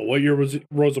real simple, what year was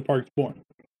Rosa Parks born?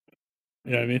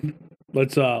 You know what I mean?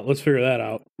 Let's figure that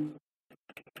out.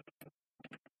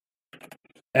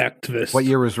 Activist. What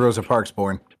year was Rosa Parks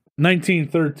born?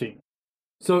 1913.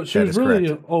 So she was really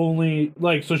correct. Only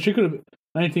so she could have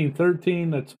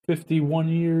 1913, that's 51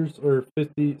 years or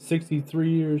 63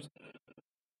 years.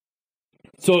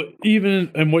 So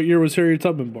and what year was Harriet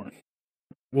Tubman born?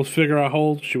 We'll figure out how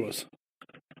old she was.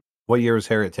 What year was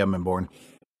Harriet Tubman born?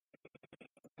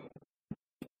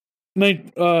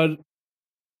 18.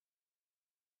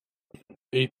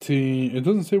 It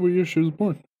doesn't say what year she was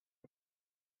born.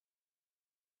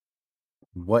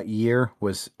 What year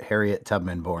was Harriet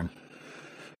Tubman born?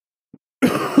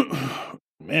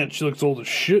 Man, she looks old as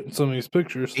shit in some of these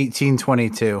pictures.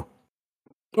 1822.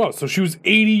 Oh, so she was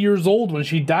 80 years old when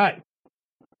she died.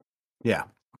 Yeah.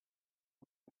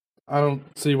 I don't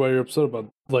see why you're upset about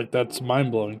it. Like, that's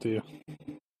mind-blowing to you.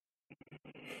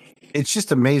 It's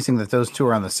just amazing that those two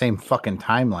are on the same fucking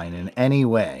timeline in any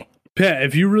way. Pat,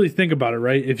 if you really think about it,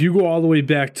 right? If you go all the way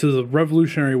back to the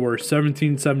Revolutionary War,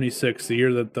 1776, the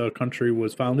year that the country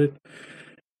was founded,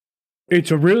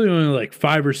 it's really only like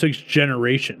 5 or 6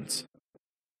 generations.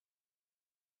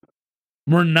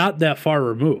 We're not that far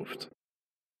removed.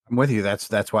 I'm with you.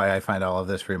 That's why I find all of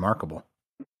this remarkable.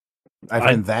 I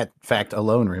find that fact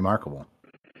alone remarkable.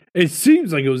 It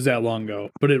seems like it was that long ago,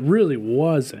 but it really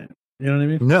wasn't. You know what I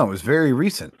mean? No, it was very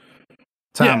recent.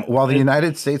 Tom, while the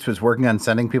United States was working on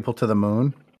sending people to the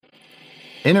moon,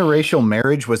 interracial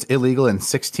marriage was illegal in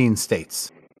 16 states.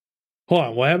 Hold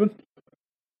on, what happened?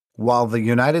 While the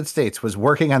United States was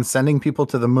working on sending people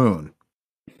to the moon,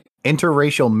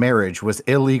 interracial marriage was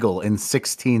illegal in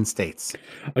 16 states.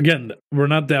 Again, we're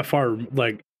not that far.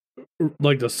 Like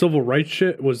the civil rights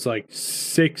shit was like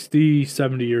 60,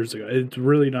 70 years ago. It's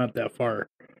really not that far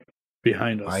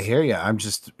behind us. I hear you. I'm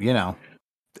just,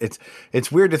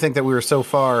 it's weird to think that we were so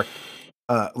far,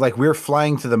 like we're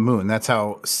flying to the moon. That's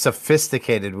how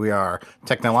sophisticated we are,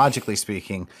 technologically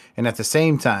speaking. And at the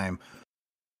same time,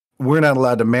 we're not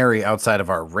allowed to marry outside of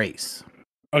our race.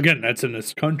 Again, that's in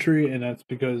this country, and that's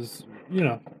because,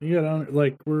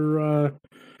 like we're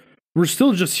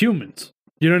still just humans.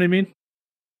 You know what I mean?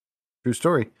 True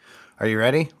story. Are you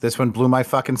ready? This one blew my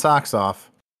fucking socks off.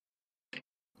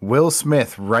 Will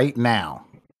Smith right now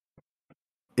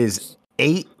is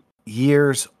 8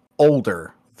 years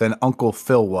older than Uncle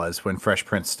Phil was when Fresh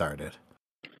Prince started.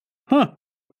 Huh.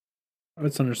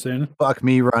 That's understanding. Fuck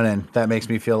me running. That makes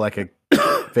me feel like a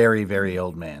very, very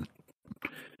old man.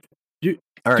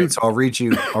 All right, dude, so I'll read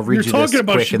you you're this talking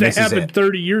about quick, shit that happened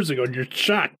 30 years ago, and you're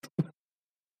shocked.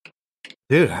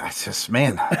 Dude, I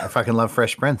fucking love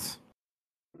Fresh Prince.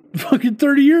 Fucking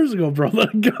 30 years ago, bro.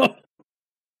 Let it go.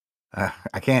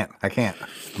 I can't.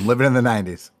 I'm living in the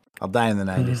 90s. I'll die in the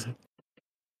 90s.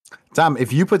 Tom,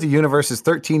 if you put the universe's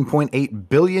 13.8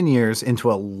 billion years into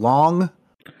a year-long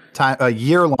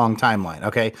timeline,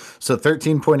 okay? So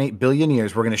 13.8 billion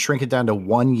years, we're going to shrink it down to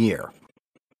 1 year.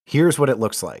 Here's what it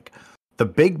looks like. The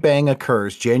Big Bang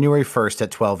occurs January 1st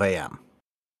at 12 a.m.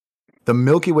 The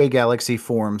Milky Way galaxy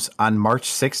forms on March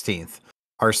 16th.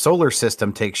 Our solar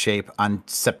system takes shape on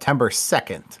September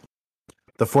 2nd.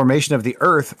 The formation of the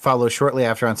Earth follows shortly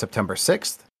after on September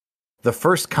 6th. The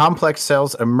first complex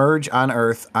cells emerge on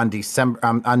Earth on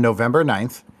November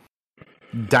 9th.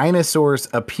 Dinosaurs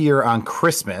appear on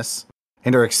Christmas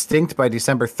and are extinct by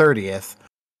December 30th.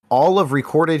 All of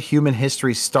recorded human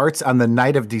history starts on the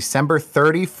night of December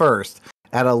 31st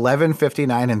at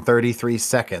 11:59 and 33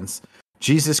 seconds.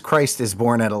 Jesus Christ is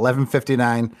born at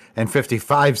 11:59 and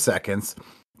 55 seconds.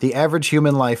 The average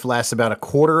human life lasts about a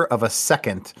quarter of a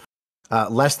second,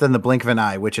 less than the blink of an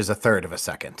eye, which is a third of a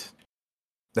second.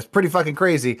 That's pretty fucking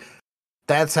crazy.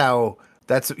 That's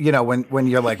when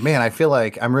you're like, man, I feel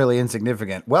like I'm really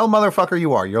insignificant. Well, motherfucker,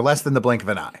 you are. You're less than the blink of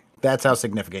an eye. That's how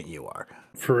significant you are.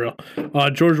 For real.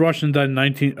 George Washington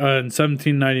died in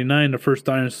 1799. The first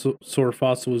dinosaur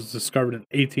fossil was discovered in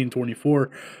 1824.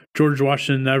 George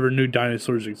Washington never knew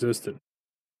dinosaurs existed.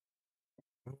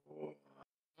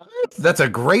 That's a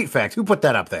great fact. Who put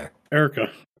that up there? Erica.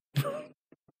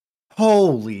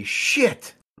 Holy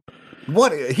shit.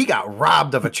 What? He got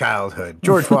robbed of a childhood.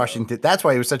 George Washington. That's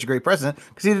why he was such a great president,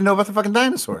 because he didn't know about the fucking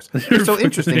dinosaurs. It's so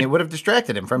interesting. It would have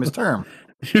distracted him from his term.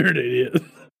 You're an idiot.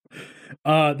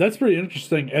 That's pretty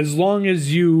interesting. As long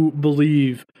as you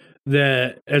believe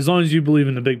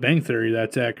in the Big Bang Theory,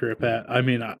 that's accurate, Pat. I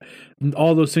mean,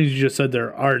 all those things you just said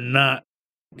there are not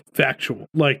factual.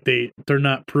 Like they're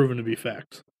not proven to be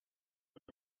facts.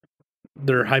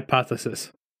 They're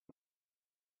hypotheses.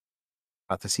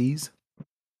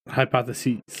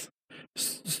 Hypotheses.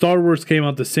 Star Wars came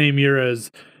out the same year as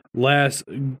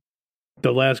the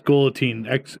last guillotine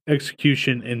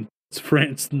execution in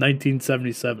France,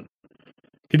 1977.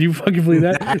 Can you fucking believe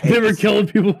that? Nice. They were killing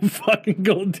people with fucking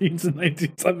guillotines in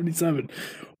 1977.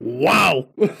 Wow.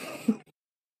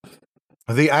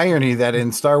 The irony that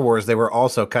in Star Wars they were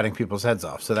also cutting people's heads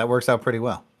off, so that works out pretty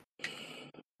well.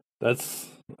 That's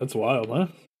wild, huh?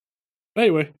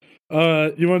 Anyway,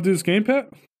 you want to do this game, Pat?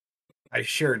 I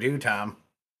sure do, Tom.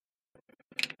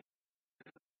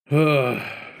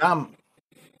 Tom,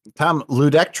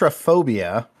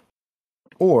 ludectrophobia,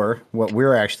 or what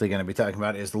we're actually going to be talking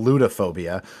about is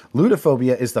ludophobia.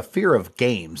 Ludophobia is the fear of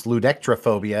games.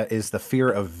 Ludectrophobia is the fear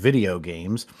of video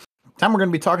games. Tom, we're going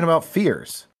to be talking about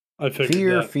fears. I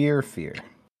figured Fear.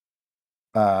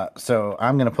 So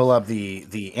I'm going to pull up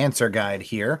the answer guide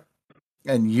here.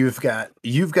 And you've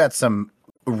got some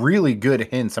really good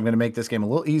hints. I'm going to make this game a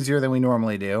little easier than we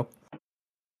normally do.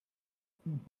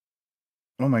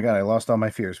 Oh my god, I lost all my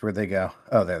fears. Where'd they go?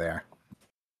 Oh, there they are.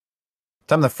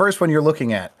 Tom, the first one you're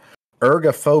looking at,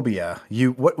 ergophobia.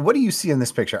 What do you see in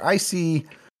this picture? I see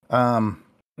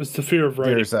it's the fear of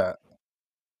writing. There's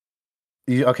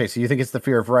okay, so you think it's the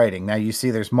fear of writing. Now you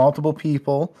see there's multiple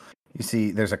people. You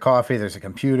see there's a coffee, there's a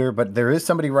computer, but there is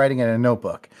somebody writing in a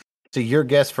notebook. So your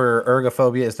guess for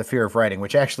ergophobia is the fear of writing,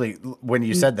 which actually, when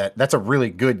you said that, that's a really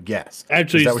good guess.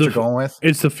 Actually, is that what you're going with?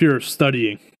 It's the fear of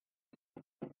studying.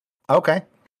 Okay.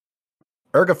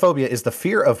 Ergophobia is the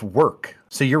fear of work.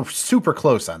 So you're super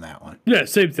close on that one. Yeah,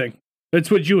 same thing. It's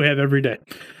what you have every day.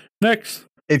 Next.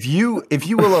 If you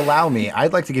will allow me,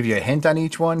 I'd like to give you a hint on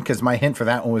each one, because my hint for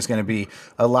that one was going to be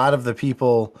a lot of the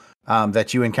people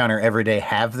that you encounter every day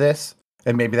have this,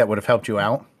 and maybe that would have helped you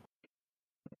out.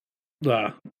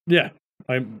 Yeah.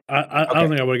 I don't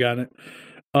think I would have gotten it.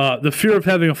 The fear of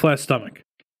having a flat stomach.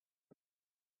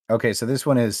 Okay, so this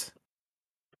one is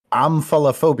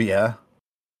omphallophobia.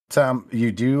 Tom,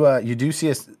 you do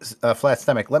see a flat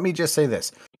stomach. Let me just say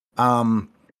this.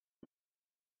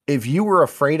 If you were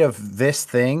afraid of this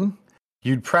thing,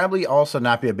 you'd probably also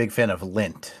not be a big fan of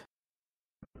lint.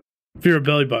 Fear of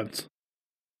belly buttons.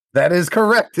 That is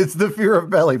correct. It's the fear of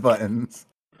belly buttons.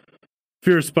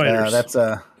 Fear of spiders. That's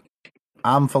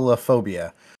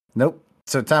omphallophobia. Nope.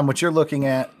 So, Tom, what you're looking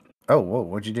at... Oh, whoa,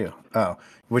 what'd you do? Oh,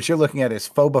 what you're looking at is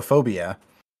phobophobia.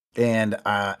 And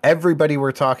everybody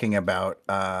we're talking about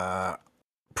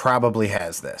probably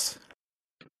has this.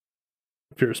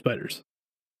 Fear of spiders.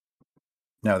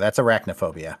 No, that's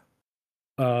arachnophobia.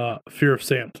 Fear of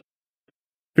sand.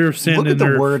 Fear of sand. Look at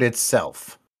the word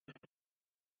itself.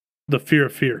 The fear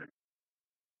of fear.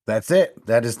 That's it.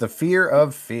 That is the fear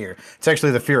of fear. It's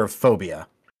actually the fear of phobia.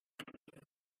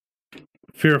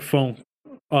 Fear of phone.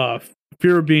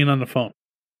 Fear of being on the phone.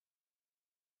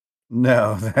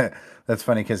 No, that's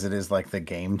funny because it is like the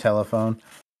game telephone.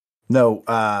 No,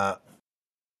 oh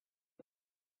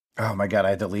my god,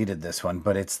 I deleted this one,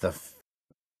 but it's the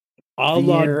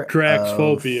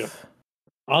allodraxphobia.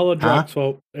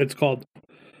 Allodraxphobia. It's called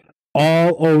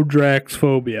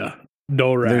allodraxphobia.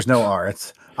 Dorax. There's no R.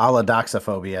 It's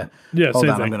allodoxophobia. Yeah, hold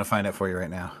on, thing. I'm going to find it for you right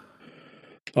now.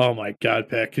 Oh my god,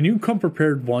 Pat! Can you come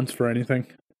prepared once for anything?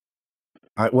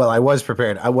 Well, I was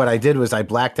prepared. What I did was I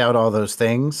blacked out all those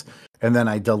things, and then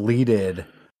I deleted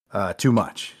too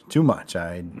much.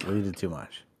 I deleted too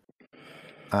much.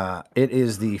 It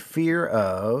is the fear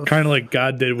of... Kind of like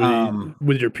God did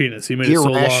with your penis. He made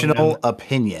irrational it so long.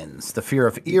 Opinions. The fear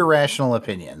of irrational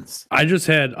opinions. I just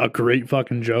had a great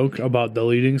fucking joke about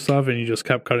deleting stuff, and you just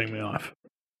kept cutting me off.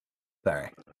 Sorry.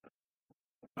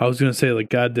 I was going to say like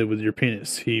God did with your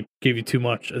penis. He gave you too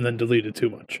much and then deleted too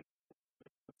much.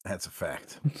 That's a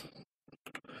fact.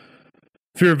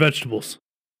 Fear of vegetables.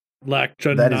 That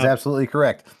is absolutely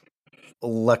correct.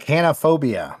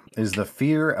 Lachanophobia is the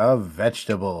fear of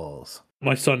vegetables.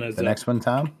 My son has the next one,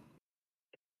 Tom.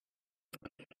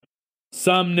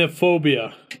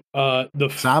 Somnophobia.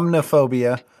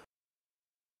 Somnophobia.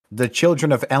 The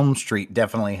children of Elm Street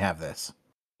definitely have this.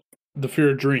 The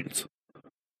fear of dreams.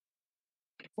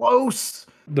 Close.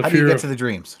 How do you get to the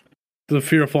dreams? The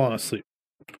fear of falling asleep.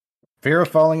 Fear of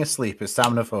falling asleep is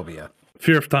somnophobia.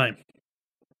 Fear of time.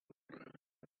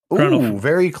 Ooh,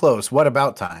 very close. What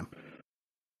about time?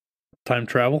 Time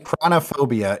travel.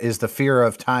 Chronophobia is the fear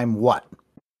of time what?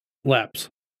 Lapse.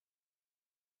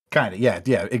 Kind of, yeah,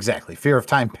 exactly. Fear of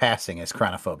time passing is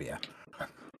chronophobia.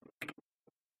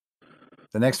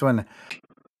 The next one,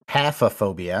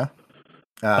 haphophobia.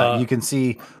 You can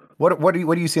see what do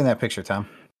you see in that picture, Tom?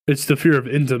 It's the fear of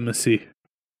intimacy.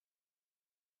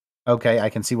 Okay, I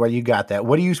can see where you got that.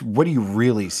 What do you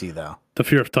really see though? The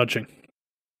fear of touching.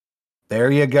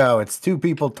 There you go. It's two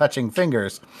people touching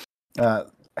fingers.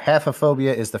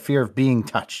 Haphophobia is the fear of being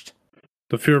touched.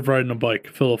 The fear of riding a bike.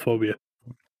 Philophobia.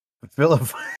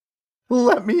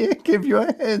 Let me give you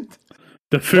a hint.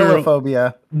 The fear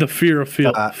Philophobia. The fear of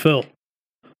Phil.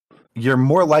 You're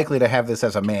more likely to have this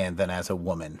as a man than as a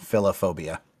woman.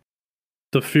 Philophobia.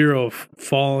 The fear of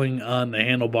falling on the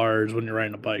handlebars when you're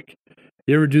riding a bike.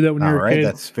 You ever do that when you're a kid?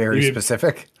 That's very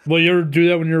specific. Well, you ever do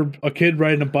that when you're a kid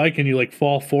riding a bike and you like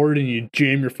fall forward and you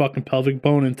jam your fucking pelvic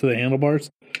bone into the handlebars?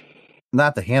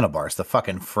 Not the handlebars, the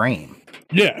fucking frame.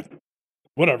 Yeah.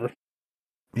 Whatever.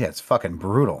 Yeah, it's fucking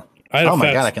brutal. Oh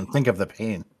my god, I can think of the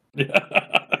pain. The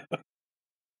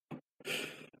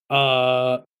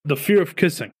fear of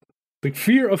kissing. The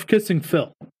fear of kissing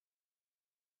Phil.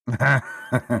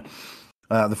 The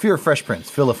fear of Fresh Prince,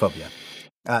 philophobia.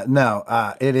 No,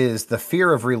 it is the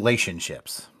fear of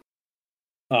relationships.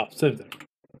 Oh, same thing.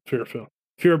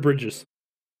 Fear of bridges.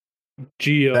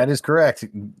 Geo. That is correct.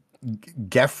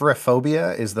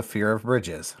 Gephrophobia is the fear of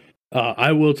bridges.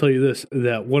 I will tell you this,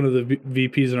 that one of the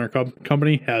VPs in our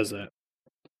company has that.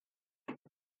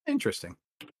 Interesting.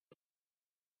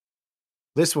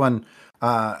 This one,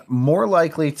 more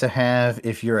likely to have,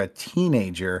 if you're a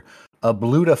teenager, a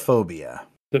blutophobia.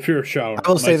 The fear of showering. I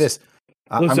will say this.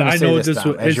 Listen, I know this.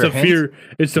 It's the fear.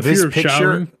 It's the fear of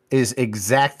showering. This picture is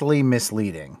exactly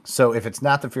misleading. So if it's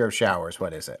not the fear of showers,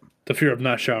 what is it? The fear of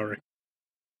not showering.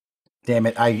 Damn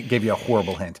it! I gave you a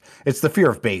horrible hint. It's the fear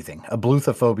of bathing. A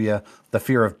bluthophobia, the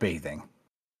fear of bathing.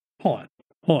 Hold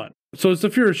on. So it's the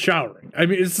fear of showering. I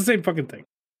mean, it's the same fucking thing.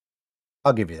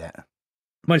 I'll give you that.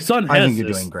 My son has I think this.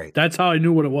 you're doing great. That's how I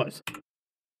knew what it was.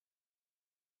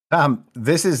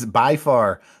 This is by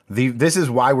far this is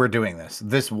why we're doing this.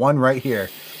 This one right here.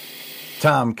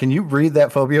 Tom, can you read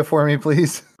that phobia for me,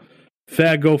 please?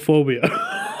 Phagophobia.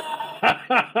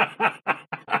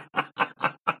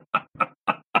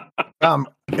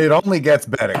 It only gets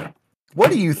better.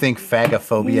 What do you think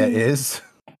phagophobia is?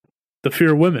 The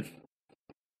fear of women.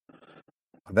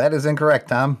 That is incorrect,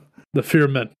 Tom. The fear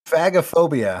of men.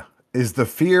 Phagophobia is the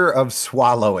fear of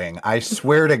swallowing. I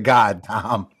swear to God,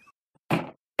 Tom.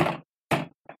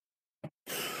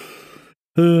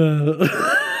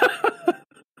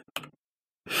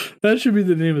 That should be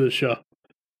the name of the show.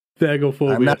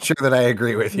 Phagophobia. I'm not sure that I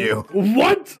agree with you.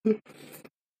 What?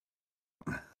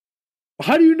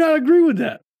 How do you not agree with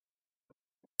that?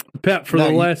 Pat, for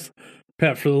the last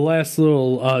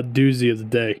little doozy of the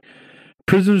day.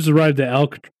 Prisoners arrived at I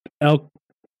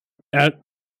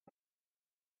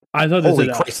thought Holy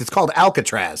Christ, it's called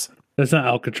Alcatraz. That's not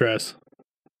Alcatraz.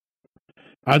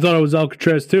 I thought it was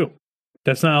Alcatraz too.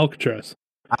 That's not Alcatraz.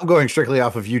 I'm going strictly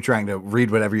off of you trying to read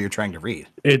whatever you're trying to read.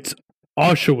 It's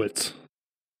Auschwitz.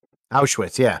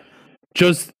 Auschwitz, yeah.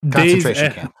 Just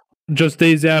concentration camp. Just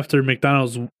days after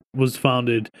McDonald's was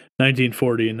founded,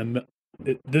 1940. And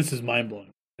this is mind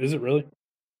blowing. Is it really?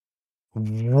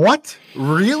 What?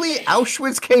 Really?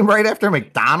 Auschwitz came right after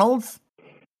McDonald's?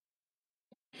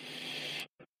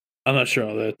 I'm not sure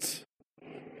how that's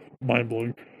mind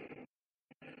blowing.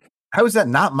 How is that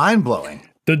not mind blowing?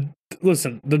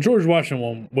 Listen, the George Washington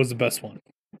one was the best one.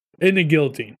 In the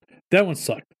guillotine. That one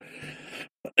sucked.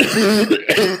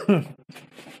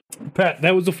 Pat,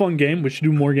 that was a fun game. We should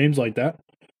do more games like that.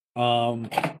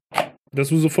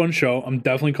 This was a fun show. I'm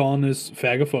definitely calling this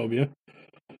Phagophobia.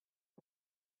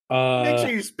 Make sure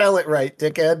you spell it right,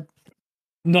 dickhead.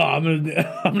 No, I'm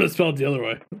gonna spell it the other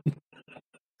way.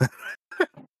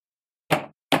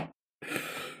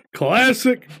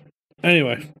 Classic.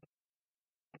 Anyway.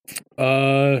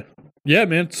 Yeah,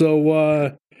 man.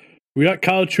 So we got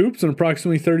college hoops in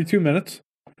approximately 32 minutes.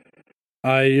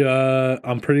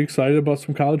 I'm pretty excited about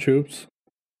some college hoops.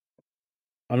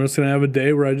 I'm just gonna have a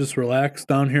day where I just relax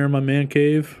down here in my man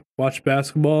cave, watch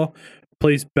basketball,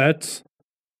 place bets.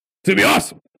 It's gonna be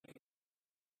awesome.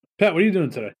 Pat, what are you doing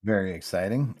today? Very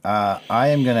exciting. I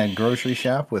am gonna grocery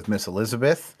shop with Miss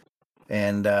Elizabeth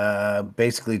and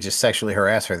basically just sexually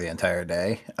harass her the entire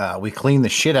day. We cleaned the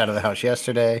shit out of the house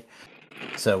yesterday,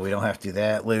 so we don't have to do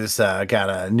that. Liz got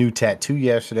a new tattoo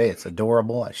yesterday. It's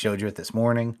adorable. I showed you it this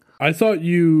morning. I thought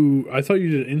you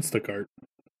did Instacart.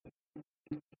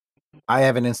 I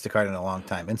haven't Instacart in a long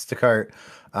time. Instacart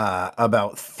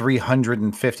about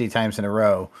 350 times in a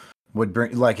row would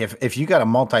bring, like, if you got a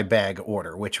multi-bag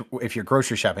order, which if you're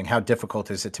grocery shopping, how difficult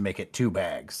is it to make it 2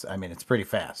 bags? I mean, it's pretty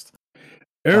fast.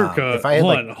 Erica,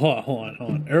 hold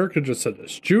on. Erica just said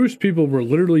this. Jewish people were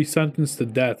literally sentenced to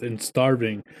death and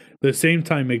starving the same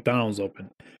time McDonald's opened.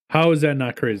 How is that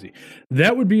not crazy?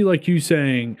 That would be like you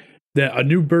saying that a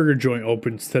new burger joint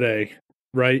opens today,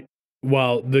 right?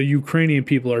 While the Ukrainian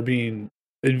people are being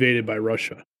invaded by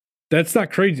Russia. That's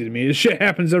not crazy to me. This shit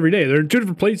happens every day. They're in 2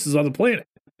 different places on the planet.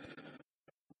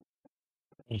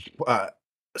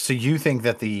 So you think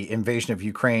that the invasion of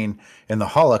Ukraine and the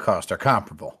Holocaust are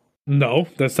comparable? No,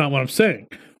 that's not what I'm saying.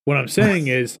 What I'm saying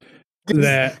is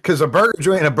that... Because a burger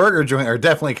joint and a burger joint are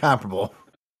definitely comparable.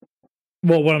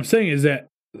 Well, what I'm saying is that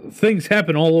things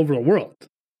happen all over the world.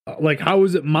 Like, how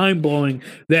is it mind-blowing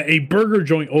that a burger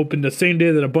joint opened the same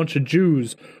day that a bunch of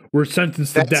Jews were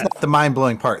sentenced to death? That's not the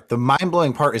mind-blowing part. The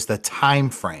mind-blowing part is the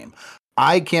time frame.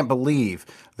 I can't believe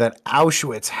that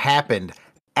Auschwitz happened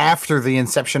after the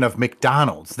inception of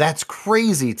McDonald's. That's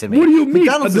crazy to me. What do you mean?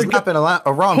 McDonald's has not been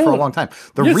around for a long time.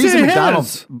 The reason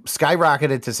McDonald's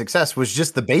skyrocketed to success was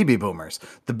just the baby boomers.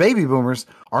 The baby boomers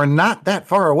are not that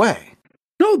far away.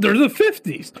 No, they're the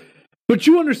 50s. But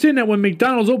you understand that when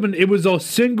McDonald's opened, it was a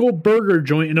single burger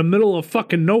joint in the middle of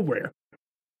fucking nowhere.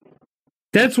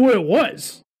 That's what it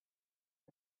was.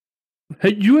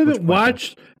 Hey, you haven't Which part?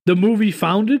 watched the movie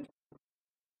Founded?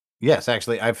 Yes,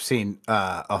 actually, I've seen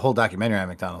a whole documentary on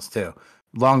McDonald's too.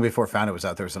 Long before Founded was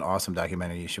out, there was an awesome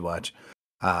documentary you should watch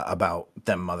about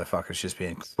them motherfuckers just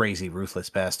being crazy, ruthless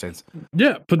bastards.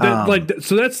 Yeah, but that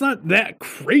so that's not that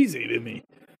crazy to me.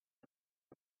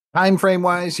 Time frame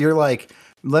wise, you're like,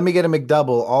 let me get a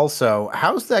McDouble. Also,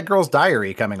 how's that girl's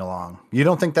diary coming along? You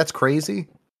don't think that's crazy?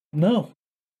 No.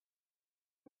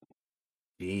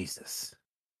 Jesus.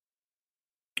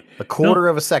 A quarter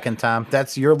of a second, Tom.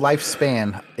 That's your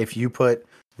lifespan if you put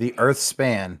the Earth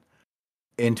span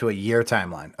into a year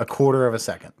timeline. A quarter of a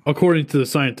second. According to the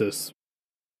scientists.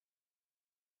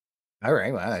 All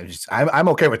right. Well, I'm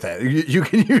okay with that. You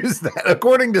can use that.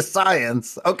 According to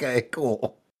science. Okay,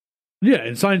 cool. Yeah,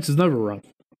 and science is never wrong.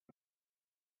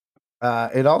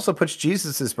 It also puts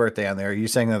Jesus' birthday on there. Are you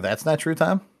saying that that's not true,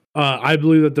 Tom? I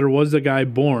believe that there was a guy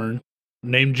born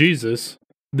named Jesus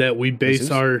that we base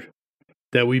our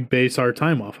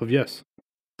time off of. Yes,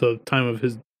 the time of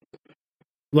his.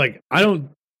 Like, I don't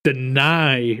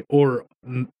deny or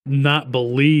not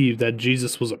believe that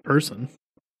Jesus was a person.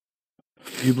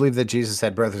 You believe that Jesus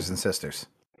had brothers and sisters?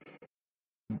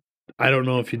 I don't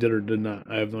know if he did or did not.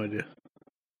 I have no idea.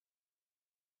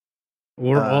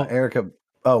 Erica.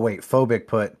 Oh wait, phobic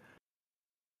put.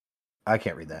 I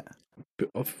can't read that.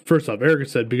 First off, Erica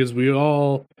said because we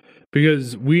know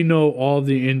all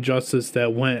the injustice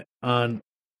that went on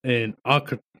in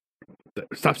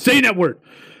stop saying that word.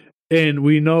 And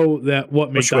we know that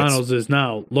what McDonald's is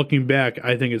now. Looking back,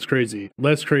 I think it's crazy.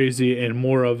 Less crazy and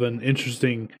more of an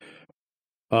interesting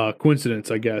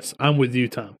coincidence, I guess. I'm with you,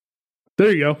 Tom.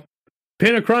 There you go.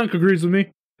 Panachronic agrees with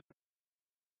me.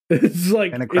 It's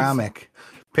like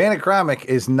Panachromic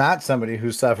is not somebody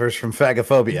who suffers from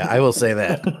phagophobia. I will say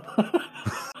that.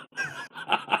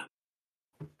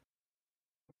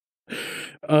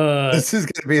 This is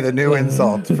going to be the new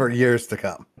insult for years to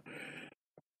come.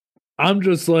 I'm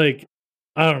just like,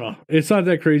 I don't know. It's not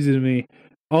that crazy to me.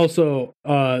 Also,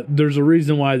 there's a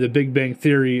reason why the Big Bang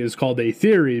Theory is called a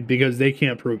theory, because they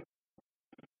can't prove it.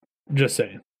 Just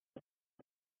saying.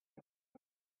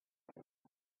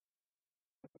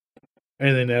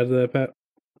 Anything to add to that, Pat?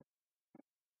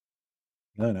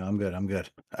 No, I'm good.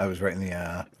 I was writing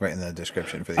the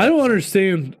description for the I don't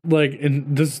understand, like,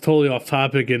 and this is totally off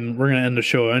topic, and we're gonna end the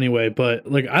show anyway, but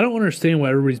like, I don't understand what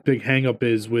everybody's big hang up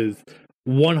is with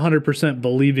 100%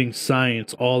 believing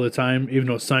science all the time, even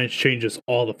though science changes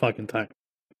all the fucking time.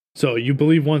 So you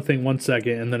believe one thing 1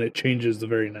 second, and then it changes the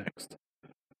very next.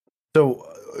 So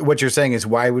what you're saying is,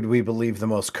 why would we believe the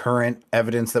most current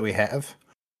evidence that we have?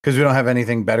 Because we don't have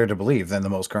anything better to believe than the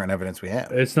most current evidence we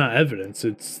have. It's not evidence,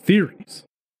 it's theories.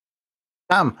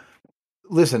 Tom,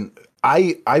 listen,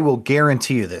 I will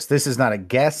guarantee you this. This is not a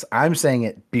guess. I'm saying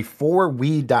it before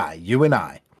we die, you and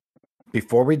I,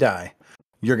 before we die,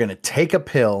 you're going to take a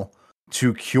pill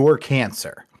to cure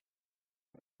cancer.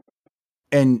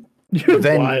 And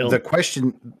then wild.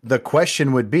 the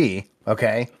question would be,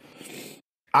 okay,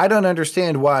 I don't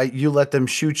understand why you let them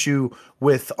shoot you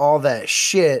with all that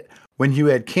shit when you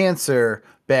had cancer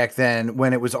back then,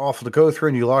 when it was awful to go through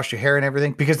and you lost your hair and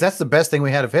everything, because that's the best thing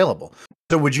we had available.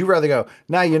 So would you rather go,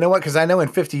 nah, you know what? Because I know in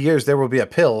 50 years there will be a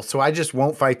pill, so I just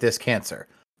won't fight this cancer.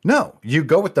 No, you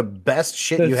go with the best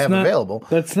shit you have available.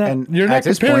 That's not. And you're not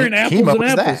comparing apples and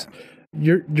apples.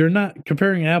 You're not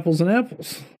comparing apples and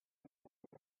apples.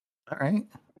 All right,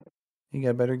 you got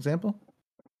a better example?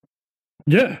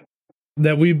 Yeah,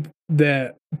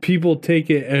 that people take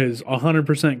it as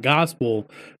 100% gospel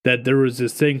that there was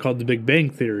this thing called the Big Bang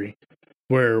Theory,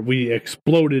 where we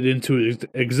exploded into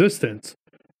existence,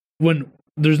 when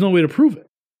there's no way to prove it.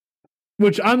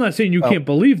 Which I'm not saying you can't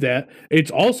believe that. It's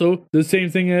also the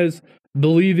same thing as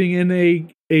believing in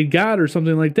a God or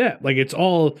something like that. Like, it's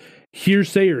all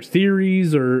hearsay or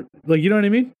theories, or, like, you know what I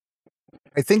mean?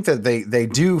 I think that they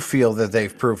do feel that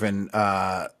they've proven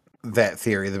that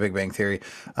theory, the Big Bang Theory.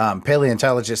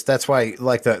 Paleontologists, that's why,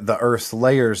 like, the Earth's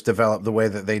layers developed the way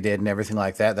that they did and everything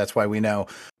like that. That's why we know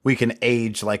we can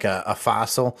age like a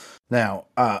fossil. Now,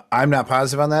 I'm not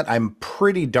positive on that. I'm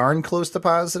pretty darn close to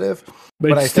positive.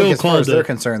 But I think as far as they're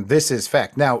concerned, this is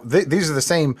fact. Now, these are the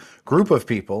same group of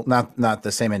people, not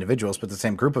the same individuals, but the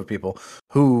same group of people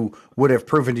who would have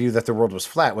proven to you that the world was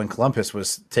flat when Columbus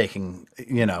was taking,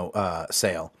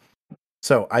 sail.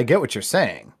 So I get what you're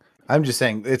saying. I'm just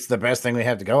saying it's the best thing we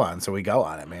have to go on, so we go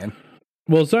on it, man.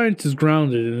 Well, science is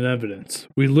grounded in evidence.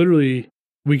 We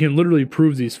can literally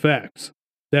prove these facts.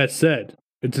 That said,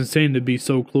 it's insane to be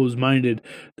so closed-minded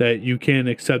that you can't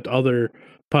accept other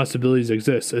possibilities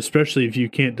exist, especially if you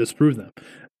can't disprove them.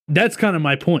 That's kind of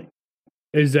my point.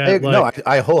 Is that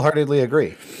I wholeheartedly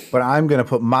agree, but I'm going to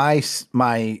put my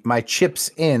chips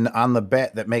in on the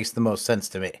bet that makes the most sense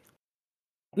to me.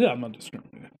 Yeah, I'm not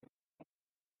discriminating.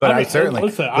 But I certainly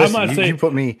listen. I'm not saying you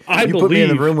put me in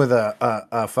the room with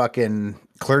a fucking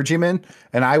clergyman,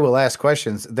 and I will ask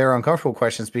questions. They're uncomfortable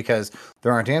questions because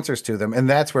there aren't answers to them, and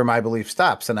that's where my belief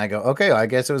stops. And I go, okay, well, I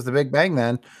guess it was the Big Bang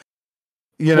then.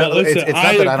 You know, it's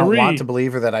not that I don't want to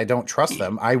believe or that I don't trust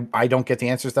them. I don't get the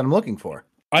answers that I'm looking for.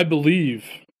 I believe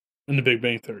in the Big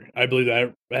Bang Theory. I believe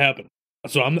that happened.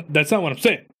 So that's not what I'm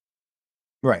saying.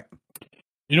 Right.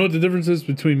 You know what the difference is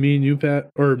between me and you, Pat,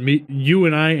 or you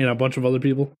and I and a bunch of other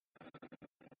people?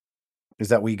 Is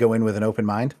that we go in with an open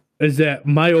mind? Is that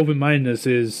my open-mindedness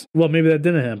is, well, maybe that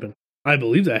didn't happen. I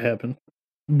believe that happened,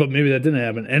 but maybe that didn't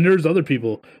happen. And there's other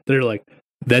people that are like,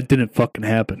 that didn't fucking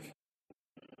happen.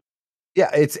 Yeah,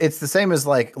 it's the same as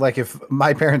like if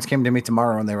my parents came to me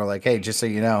tomorrow and they were like, hey, just so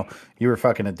you know, you were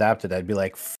fucking adopted. I'd be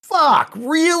like, fuck,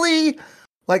 really?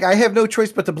 Like, I have no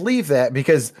choice but to believe that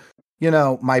because, you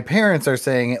know, my parents are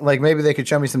saying it. Like, maybe they could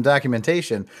show me some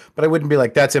documentation, but I wouldn't be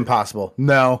like, that's impossible.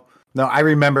 No, I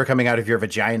remember coming out of your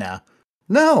vagina.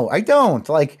 No, I don't.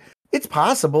 Like, it's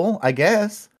possible, I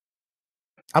guess.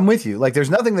 I'm with you. Like, there's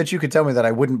nothing that you could tell me that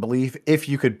I wouldn't believe if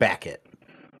you could back it.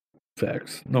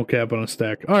 Facts. No cap on a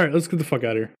stack. All right, let's get the fuck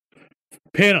out of here.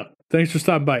 Panna, thanks for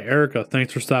stopping by. Erica,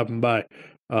 thanks for stopping by.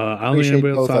 I don't think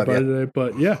anybody else stopped by today,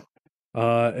 but yeah.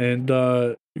 And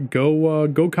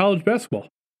go college basketball.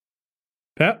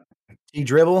 Pat?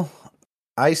 Dribble,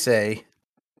 I say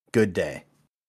good day.